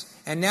found.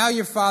 And now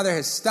your father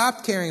has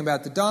stopped caring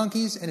about the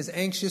donkeys and is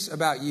anxious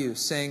about you,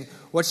 saying,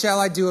 What shall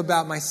I do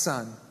about my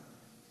son?'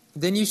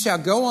 Then you shall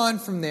go on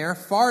from there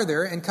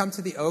farther and come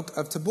to the oak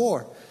of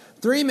Tabor.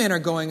 3 men are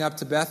going up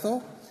to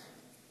Bethel,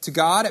 to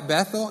God at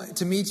Bethel,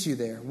 to meet you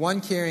there.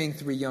 One carrying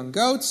 3 young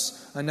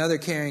goats, another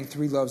carrying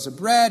 3 loaves of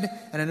bread,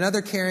 and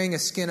another carrying a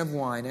skin of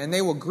wine. And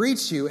they will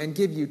greet you and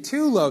give you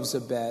 2 loaves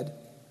of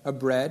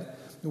bread,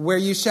 where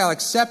you shall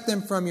accept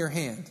them from your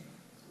hand.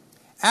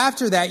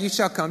 After that you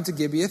shall come to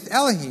Gibeath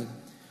Elohim,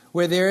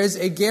 where there is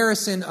a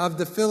garrison of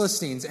the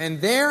Philistines. And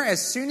there, as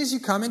soon as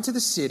you come into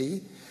the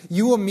city,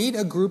 you will meet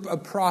a group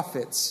of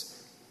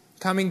prophets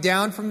coming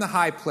down from the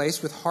high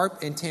place with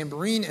harp and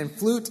tambourine and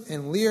flute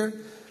and lyre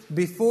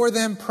before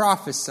them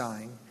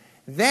prophesying.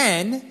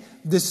 Then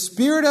the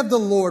Spirit of the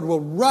Lord will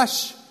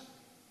rush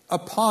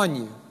upon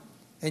you,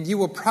 and you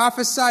will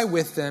prophesy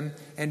with them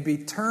and be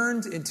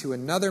turned into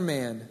another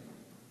man.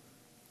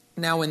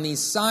 Now when these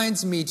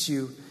signs meet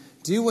you,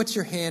 do what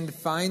your hand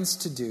finds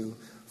to do,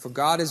 for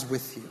God is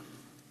with you.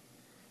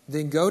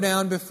 Then go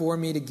down before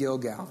me to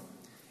Gilgal.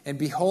 And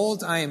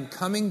behold, I am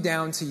coming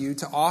down to you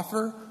to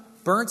offer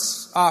burnt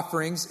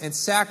offerings and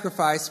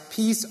sacrifice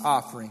peace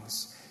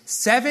offerings.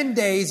 7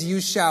 days you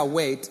shall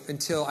wait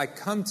until I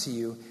come to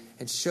you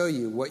and show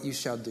you what you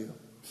shall do."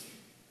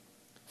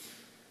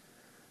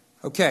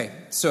 Okay,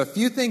 so a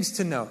few things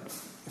to note.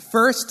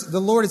 First, the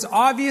Lord is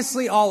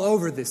obviously all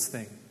over this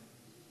thing.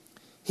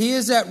 He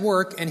is at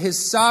work, and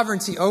his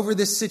sovereignty over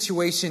this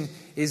situation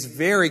is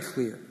very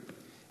clear.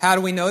 How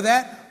do we know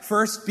that?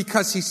 First,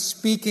 because he's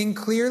speaking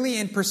clearly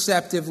and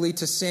perceptively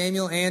to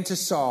Samuel and to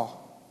Saul.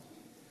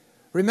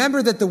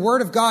 Remember that the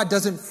word of God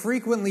doesn't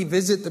frequently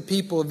visit the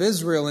people of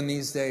Israel in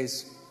these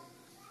days.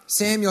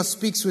 Samuel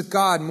speaks with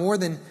God more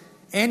than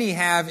any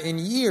have in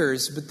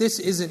years, but this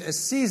isn't a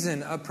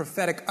season of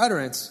prophetic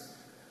utterance.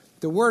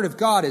 The word of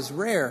God is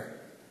rare,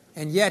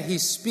 and yet he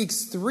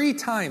speaks 3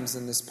 times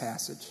in this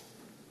passage.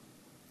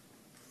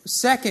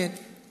 Second,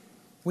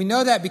 we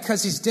know that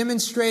because he's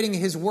demonstrating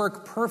his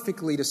work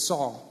perfectly to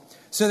Saul,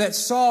 so that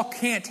Saul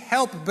can't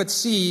help but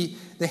see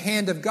the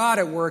hand of God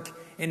at work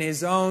in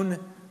his own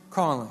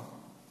calling.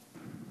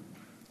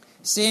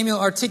 Samuel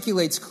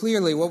articulates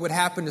clearly what would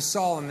happen to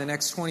Saul in the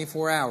next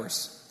 24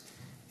 hours.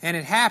 And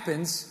it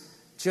happens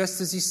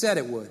just as he said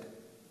it would.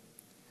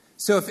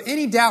 So if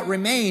any doubt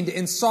remained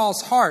in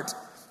Saul's heart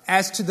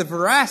as to the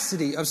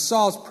veracity of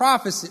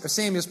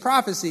Samuel's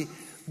prophecy,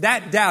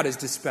 that doubt is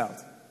dispelled.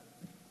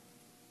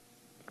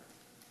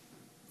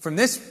 From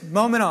this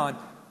moment on,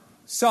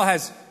 Saul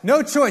has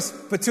no choice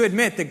but to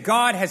admit that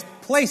God has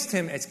placed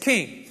him as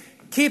king.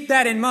 Keep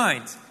that in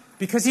mind,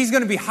 because he's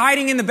going to be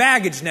hiding in the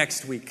baggage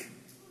next week.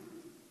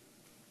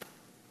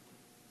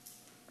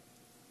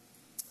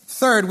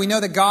 Third, we know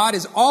that God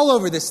is all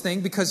over this thing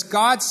because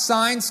God's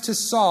signs to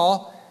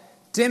Saul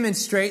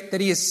demonstrate that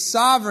he is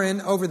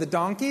sovereign over the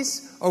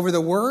donkeys, over the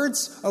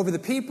words, over the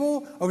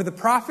people, over the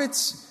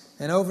prophets,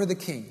 and over the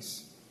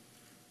kings.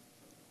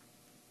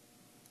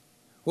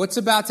 What's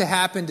about to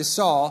happen to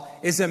Saul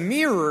is a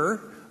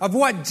mirror of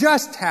what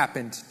just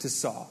happened to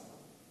Saul.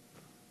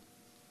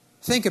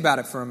 Think about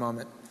it for a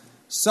moment.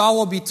 Saul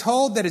will be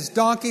told that his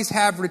donkeys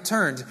have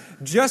returned,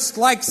 just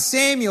like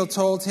Samuel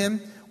told him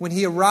when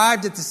he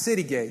arrived at the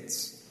city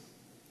gates.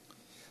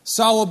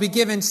 Saul will be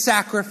given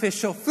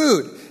sacrificial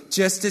food,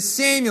 just as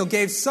Samuel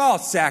gave Saul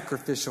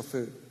sacrificial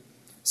food.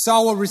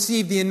 Saul will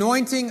receive the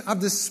anointing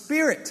of the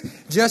Spirit,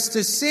 just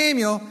as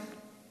Samuel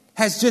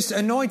has just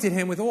anointed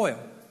him with oil.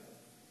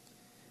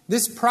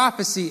 This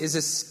prophecy is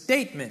a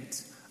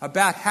statement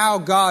about how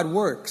God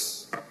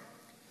works.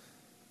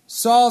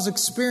 Saul's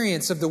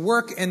experience of the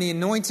work and the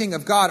anointing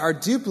of God are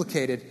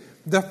duplicated.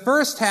 The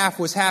first half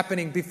was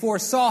happening before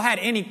Saul had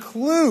any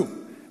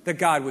clue that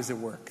God was at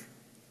work.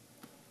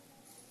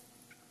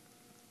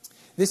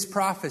 This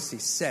prophecy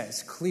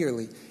says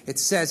clearly, it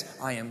says,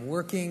 I am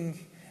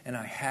working and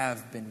I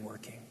have been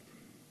working.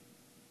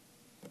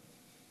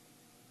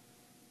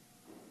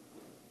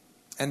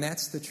 And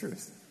that's the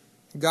truth.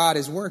 God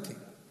is working.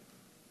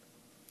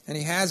 And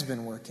he has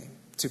been working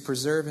to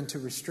preserve and to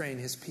restrain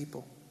his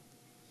people.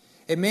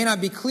 It may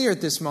not be clear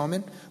at this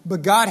moment,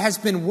 but God has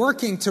been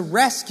working to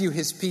rescue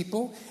his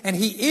people, and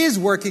he is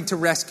working to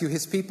rescue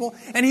his people,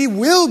 and he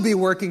will be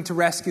working to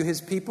rescue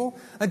his people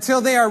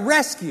until they are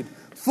rescued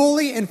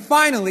fully and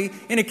finally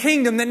in a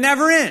kingdom that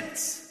never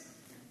ends.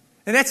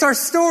 And that's our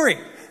story.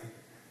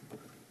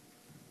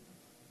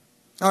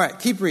 All right,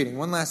 keep reading.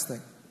 One last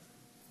thing.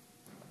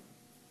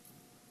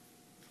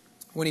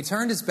 When he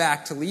turned his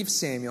back to leave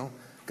Samuel,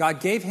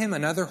 God gave him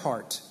another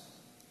heart.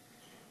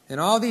 And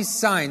all these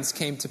signs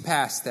came to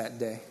pass that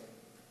day.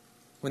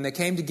 When they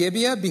came to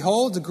Gibeah,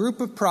 behold, a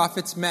group of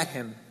prophets met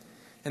him,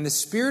 and the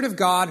Spirit of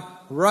God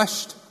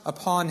rushed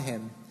upon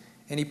him,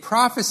 and he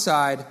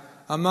prophesied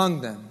among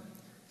them.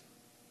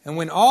 And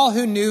when all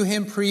who knew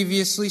him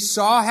previously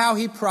saw how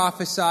he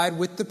prophesied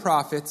with the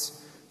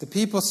prophets, the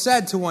people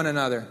said to one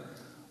another,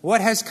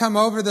 what has come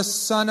over the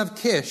son of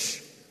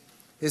Kish?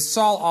 Is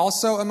Saul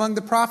also among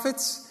the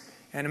prophets?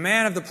 And a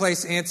man of the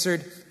place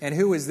answered, and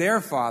who is their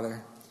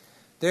father?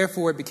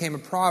 Therefore it became a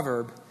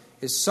proverb,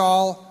 is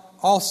Saul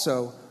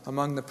also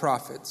among the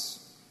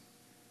prophets?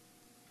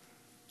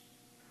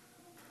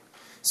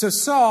 So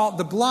Saul,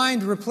 the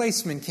blind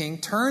replacement king,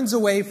 turns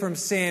away from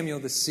Samuel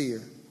the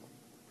seer,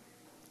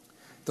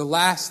 the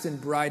last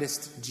and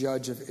brightest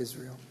judge of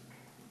Israel.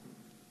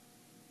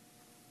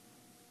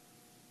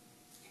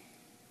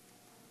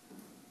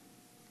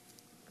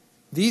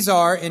 These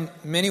are, in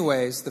many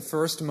ways, the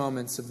first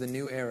moments of the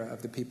new era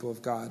of the people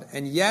of God.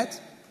 And yet,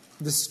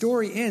 the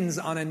story ends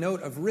on a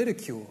note of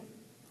ridicule.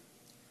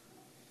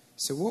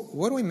 So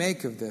what do we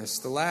make of this,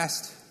 the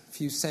last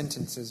few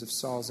sentences of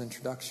Saul's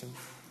introduction?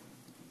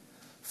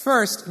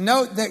 First,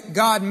 note that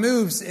God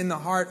moves in the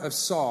heart of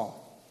Saul.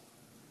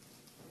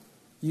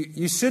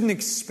 You shouldn't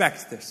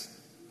expect this.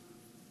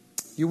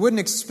 You wouldn't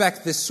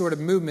expect this sort of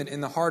movement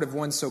in the heart of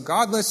one so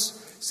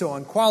godless, so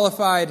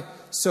unqualified,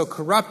 so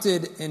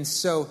corrupted, and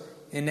so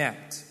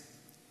inept.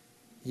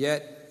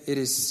 Yet it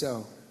is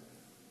so.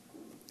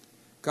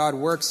 God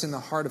works in the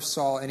heart of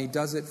Saul, and he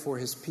does it for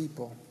his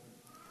people.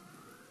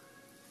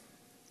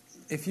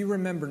 If you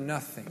remember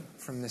nothing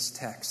from this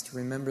text,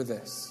 remember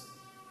this.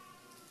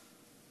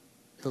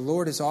 The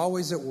Lord is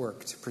always at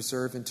work to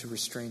preserve and to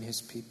restrain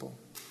his people.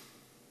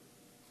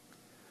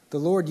 The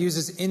Lord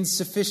uses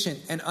insufficient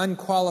and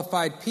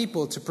unqualified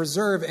people to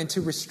preserve and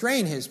to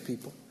restrain his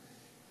people.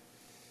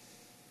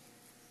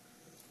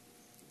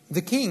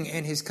 The king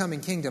and his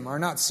coming kingdom are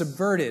not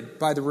subverted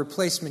by the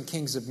replacement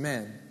kings of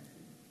men.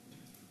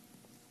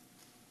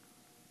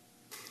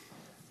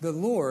 The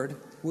Lord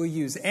will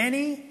use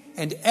any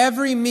and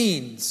every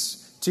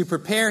means to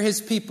prepare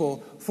his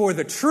people for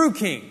the true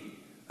king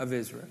of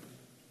Israel.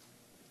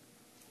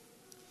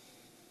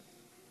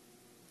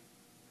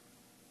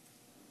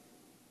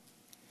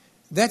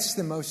 That's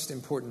the most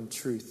important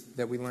truth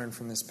that we learn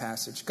from this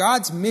passage.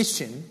 God's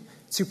mission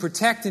to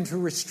protect and to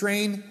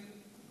restrain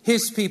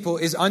his people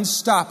is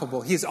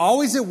unstoppable. He is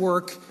always at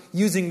work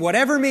using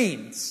whatever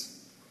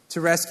means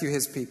to rescue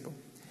his people.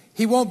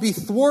 He won't be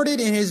thwarted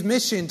in his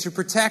mission to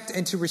protect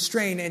and to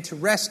restrain and to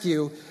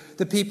rescue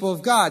the people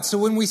of God. So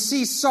when we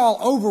see Saul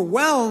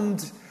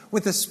overwhelmed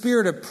with a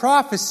spirit of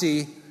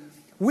prophecy,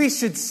 we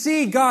should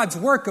see God's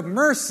work of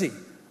mercy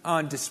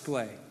on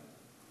display.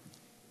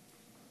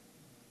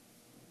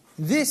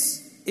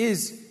 This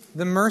is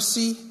the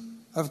mercy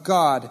of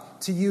God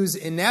to use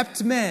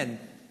inept men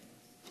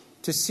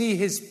to see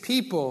his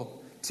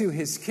people to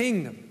his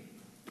kingdom.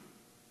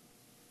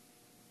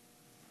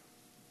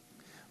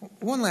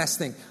 One last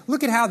thing.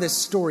 Look at how this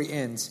story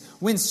ends.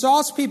 When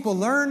Saul's people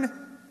learn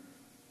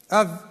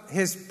of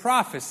his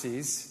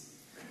prophecies,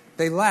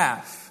 they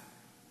laugh.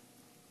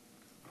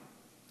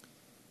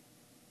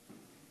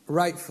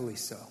 Rightfully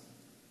so.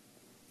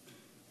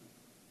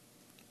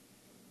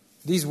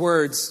 These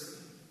words,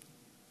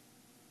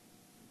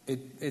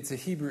 it's a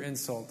Hebrew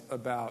insult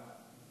about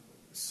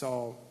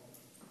Saul.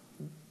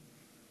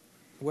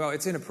 Well,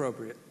 it's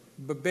inappropriate,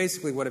 but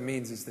basically what it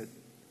means is that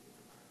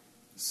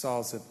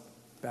Saul's a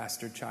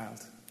bastard child.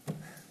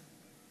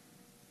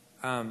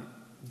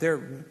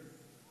 They're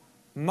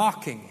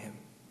mocking him.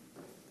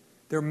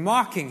 They're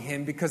mocking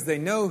him because they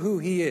know who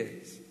he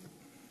is.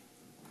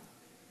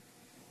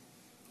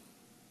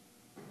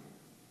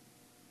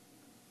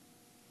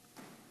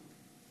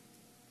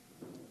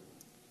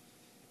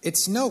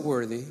 It's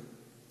noteworthy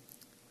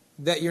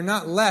that you're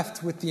not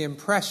left with the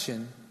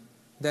impression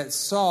that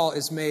Saul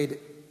is made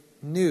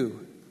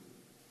new,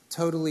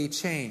 totally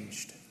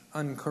changed,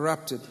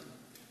 uncorrupted.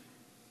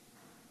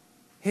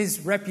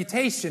 His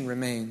reputation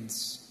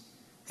remains,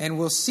 and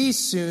we'll see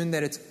soon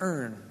that it's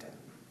earned.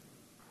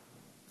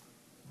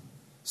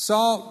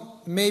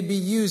 Saul may be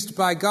used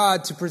by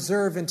God to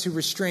preserve and to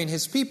restrain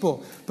his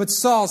people, but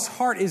Saul's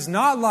heart is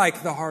not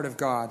like the heart of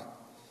God.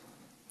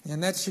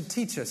 And that should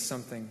teach us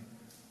something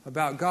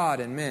about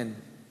God and men.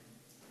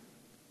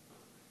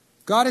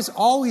 God is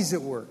always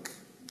at work,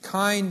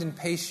 kind and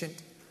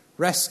patient,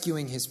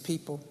 rescuing his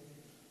people.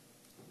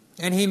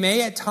 And he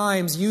may at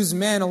times use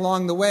men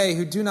along the way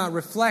who do not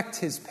reflect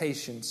his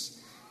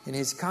patience and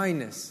his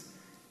kindness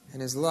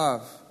and his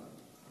love.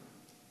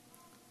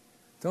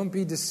 Don't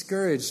be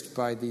discouraged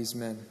by these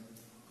men.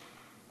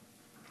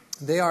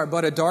 They are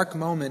but a dark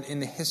moment in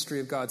the history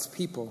of God's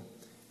people.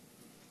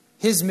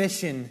 His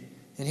mission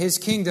and his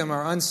kingdom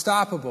are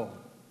unstoppable.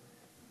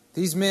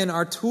 These men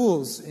are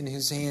tools in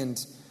his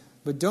hand,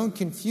 but don't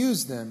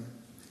confuse them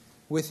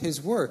with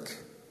his work.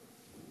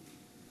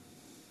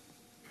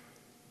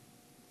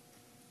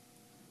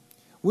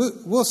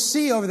 We'll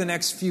see over the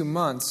next few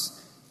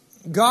months,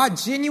 God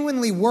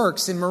genuinely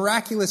works in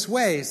miraculous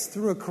ways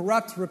through a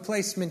corrupt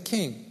replacement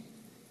king.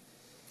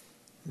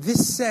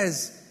 This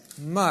says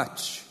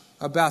much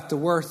about the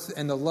worth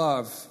and the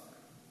love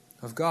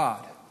of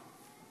God.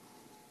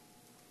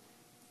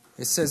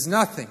 It says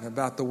nothing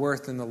about the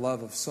worth and the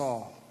love of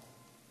Saul.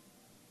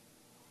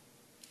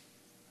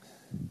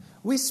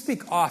 We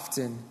speak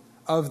often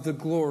of the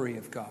glory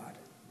of God.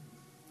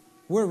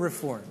 We're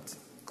Reformed.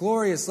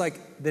 Glory is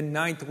like the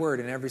 9th word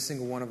in every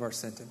single one of our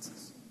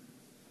sentences.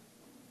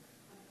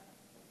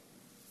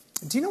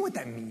 Do you know what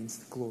that means,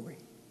 the glory?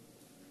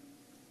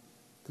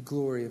 The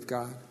glory of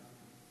God.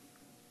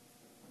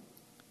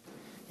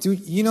 Do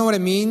you know what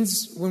it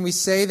means when we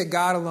say that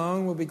God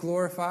alone will be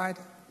glorified?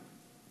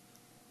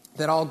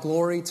 That all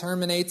glory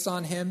terminates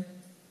on him?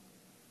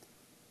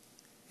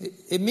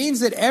 It means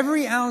that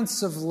every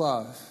ounce of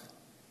love,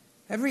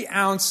 every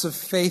ounce of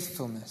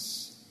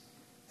faithfulness,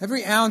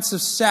 every ounce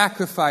of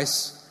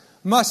sacrifice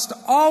must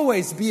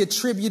always be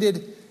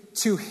attributed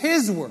to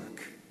his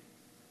work,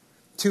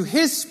 to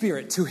his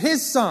Spirit, to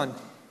his Son.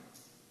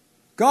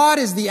 God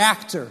is the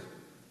actor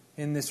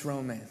in this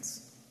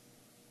romance.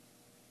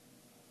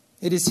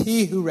 It is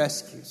he who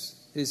rescues.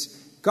 It is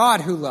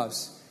God who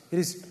loves. It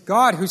is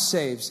God who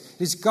saves.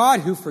 It is God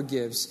who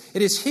forgives.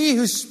 It is he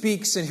who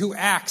speaks and who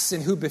acts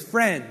and who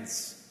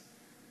befriends.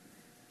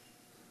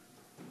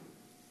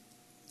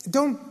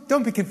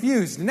 Don't be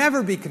confused.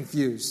 Never be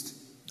confused.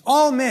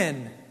 All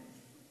men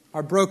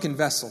are broken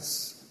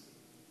vessels.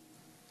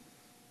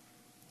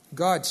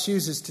 God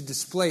chooses to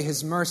display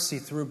his mercy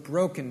through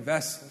broken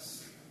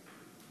vessels.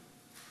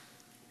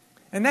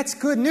 And that's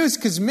good news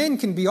because men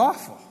can be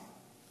awful.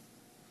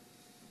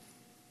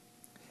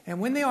 And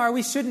when they are,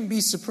 we shouldn't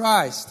be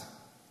surprised.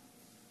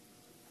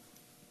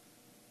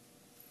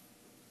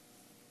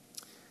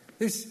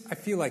 I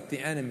feel like the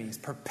enemy is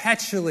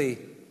perpetually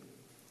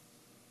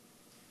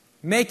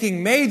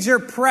making major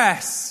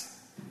press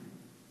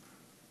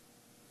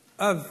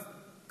of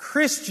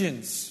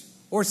Christians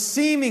or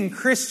seeming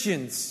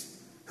Christians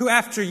who,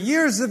 after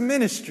years of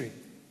ministry,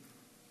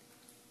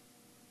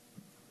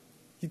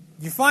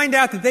 you find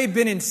out that they've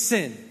been in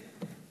sin.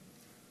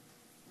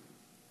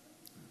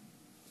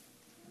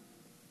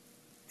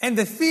 And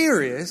the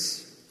fear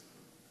is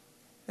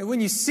that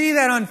when you see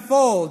that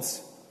unfold,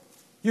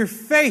 your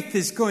faith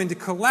is going to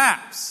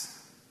collapse.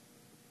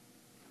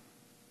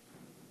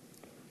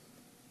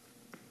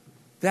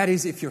 That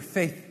is, if your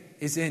faith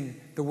is in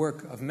the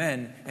work of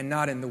men and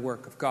not in the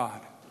work of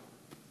God.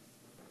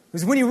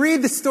 Because when you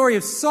read the story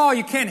of Saul,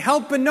 you can't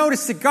help but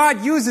notice that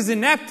God uses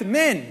inept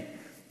men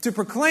to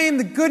proclaim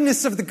the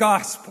goodness of the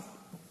gospel.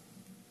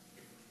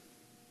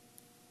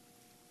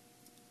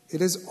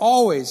 It is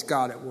always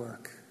God at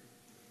work.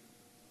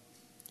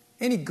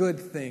 Any good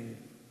thing.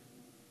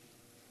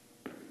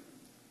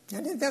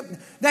 And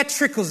that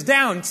trickles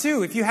down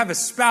too. If you have a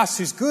spouse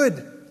who's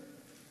good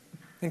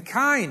and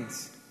kind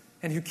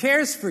and who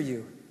cares for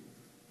you,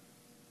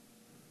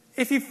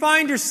 If you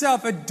find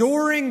yourself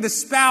adoring the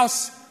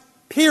spouse,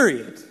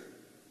 period,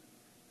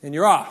 then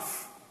you're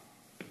off.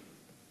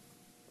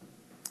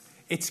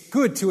 It's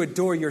good to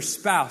adore your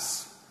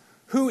spouse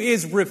who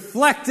is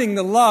reflecting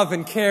the love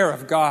and care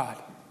of God.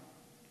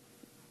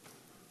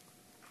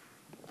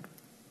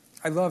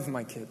 I love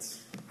my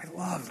kids. I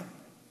love them.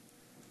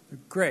 They're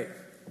great.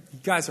 You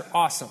guys are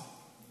awesome.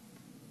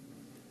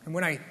 And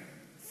when I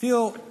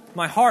feel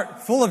my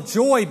heart full of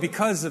joy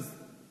because of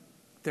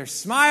their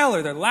smile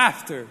or their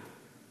laughter,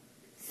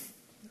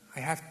 I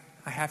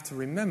have to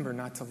remember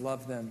not to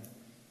love them,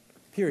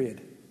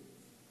 period.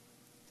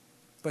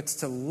 But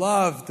to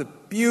love the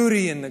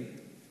beauty and the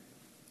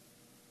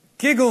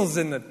giggles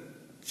and the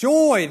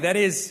joy that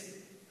is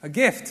a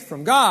gift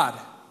from God.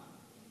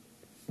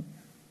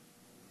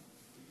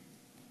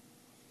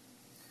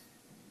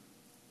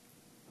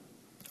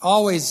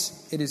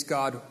 Always it is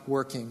God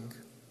working.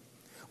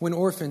 When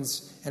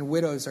orphans and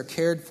widows are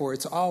cared for,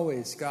 it's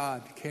always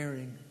God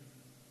caring.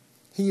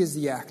 He is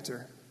the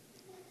actor.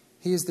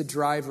 He is the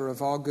driver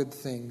of all good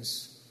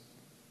things.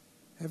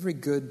 Every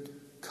good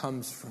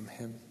comes from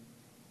Him.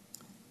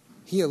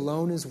 He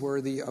alone is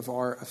worthy of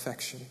our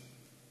affection.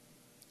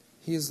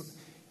 He is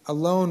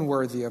alone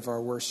worthy of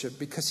our worship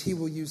because He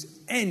will use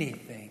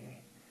anything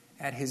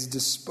at His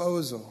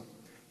disposal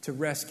to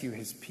rescue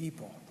His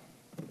people.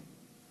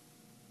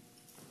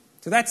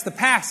 So that's the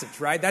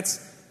passage, right?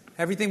 That's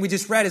everything we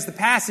just read is the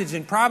passage.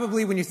 And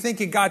probably when you think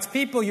of God's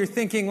people, you're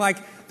thinking like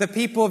the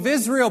people of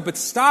Israel, but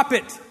stop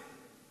it.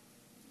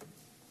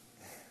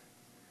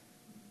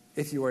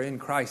 If you are in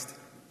Christ,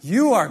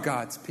 you are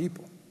God's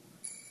people.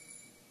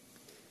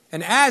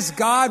 And as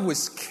God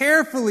was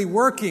carefully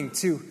working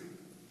to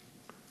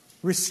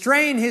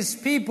restrain His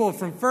people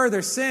from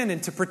further sin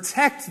and to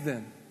protect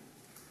them,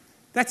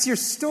 that's your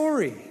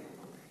story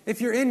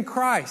if you're in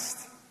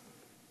Christ.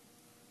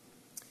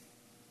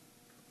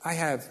 I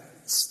have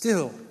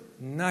still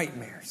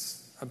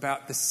nightmares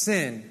about the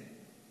sin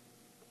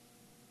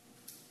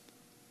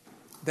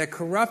that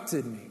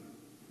corrupted me,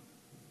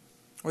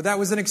 or that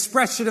was an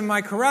expression of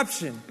my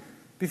corruption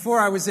before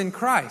I was in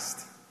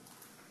Christ.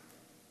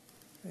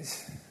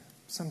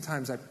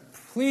 Sometimes I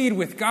plead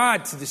with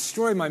God to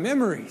destroy my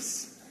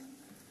memories.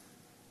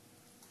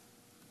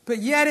 But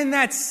yet in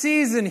that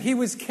season, He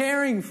was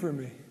caring for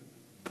me.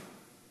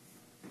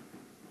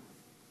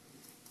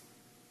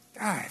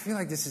 God, I feel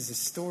like this is the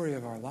story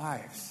of our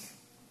lives.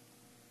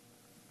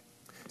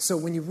 So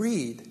when you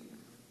read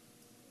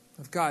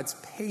of God's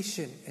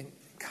patient and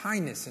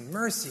kindness and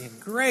mercy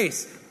and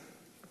grace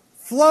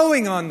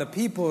flowing on the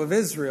people of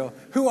Israel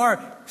who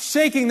are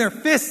shaking their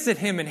fists at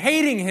Him and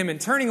hating Him and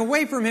turning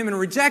away from Him and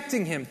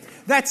rejecting Him,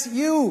 that's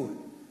you.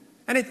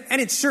 And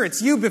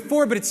it's you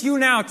before, but it's you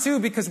now too,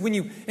 because when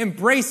you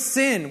embrace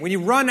sin, when you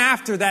run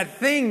after that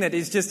thing that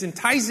is just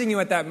enticing you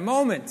at that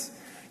moment,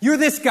 you're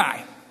this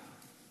guy.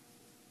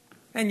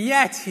 And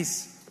yet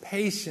He's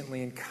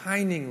patiently and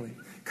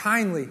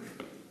kindly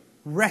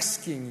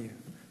rescuing you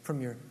from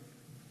your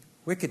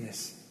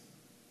wickedness.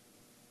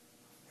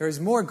 There is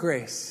more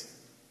grace.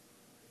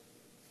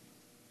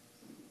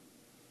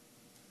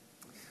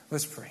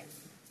 Let's pray.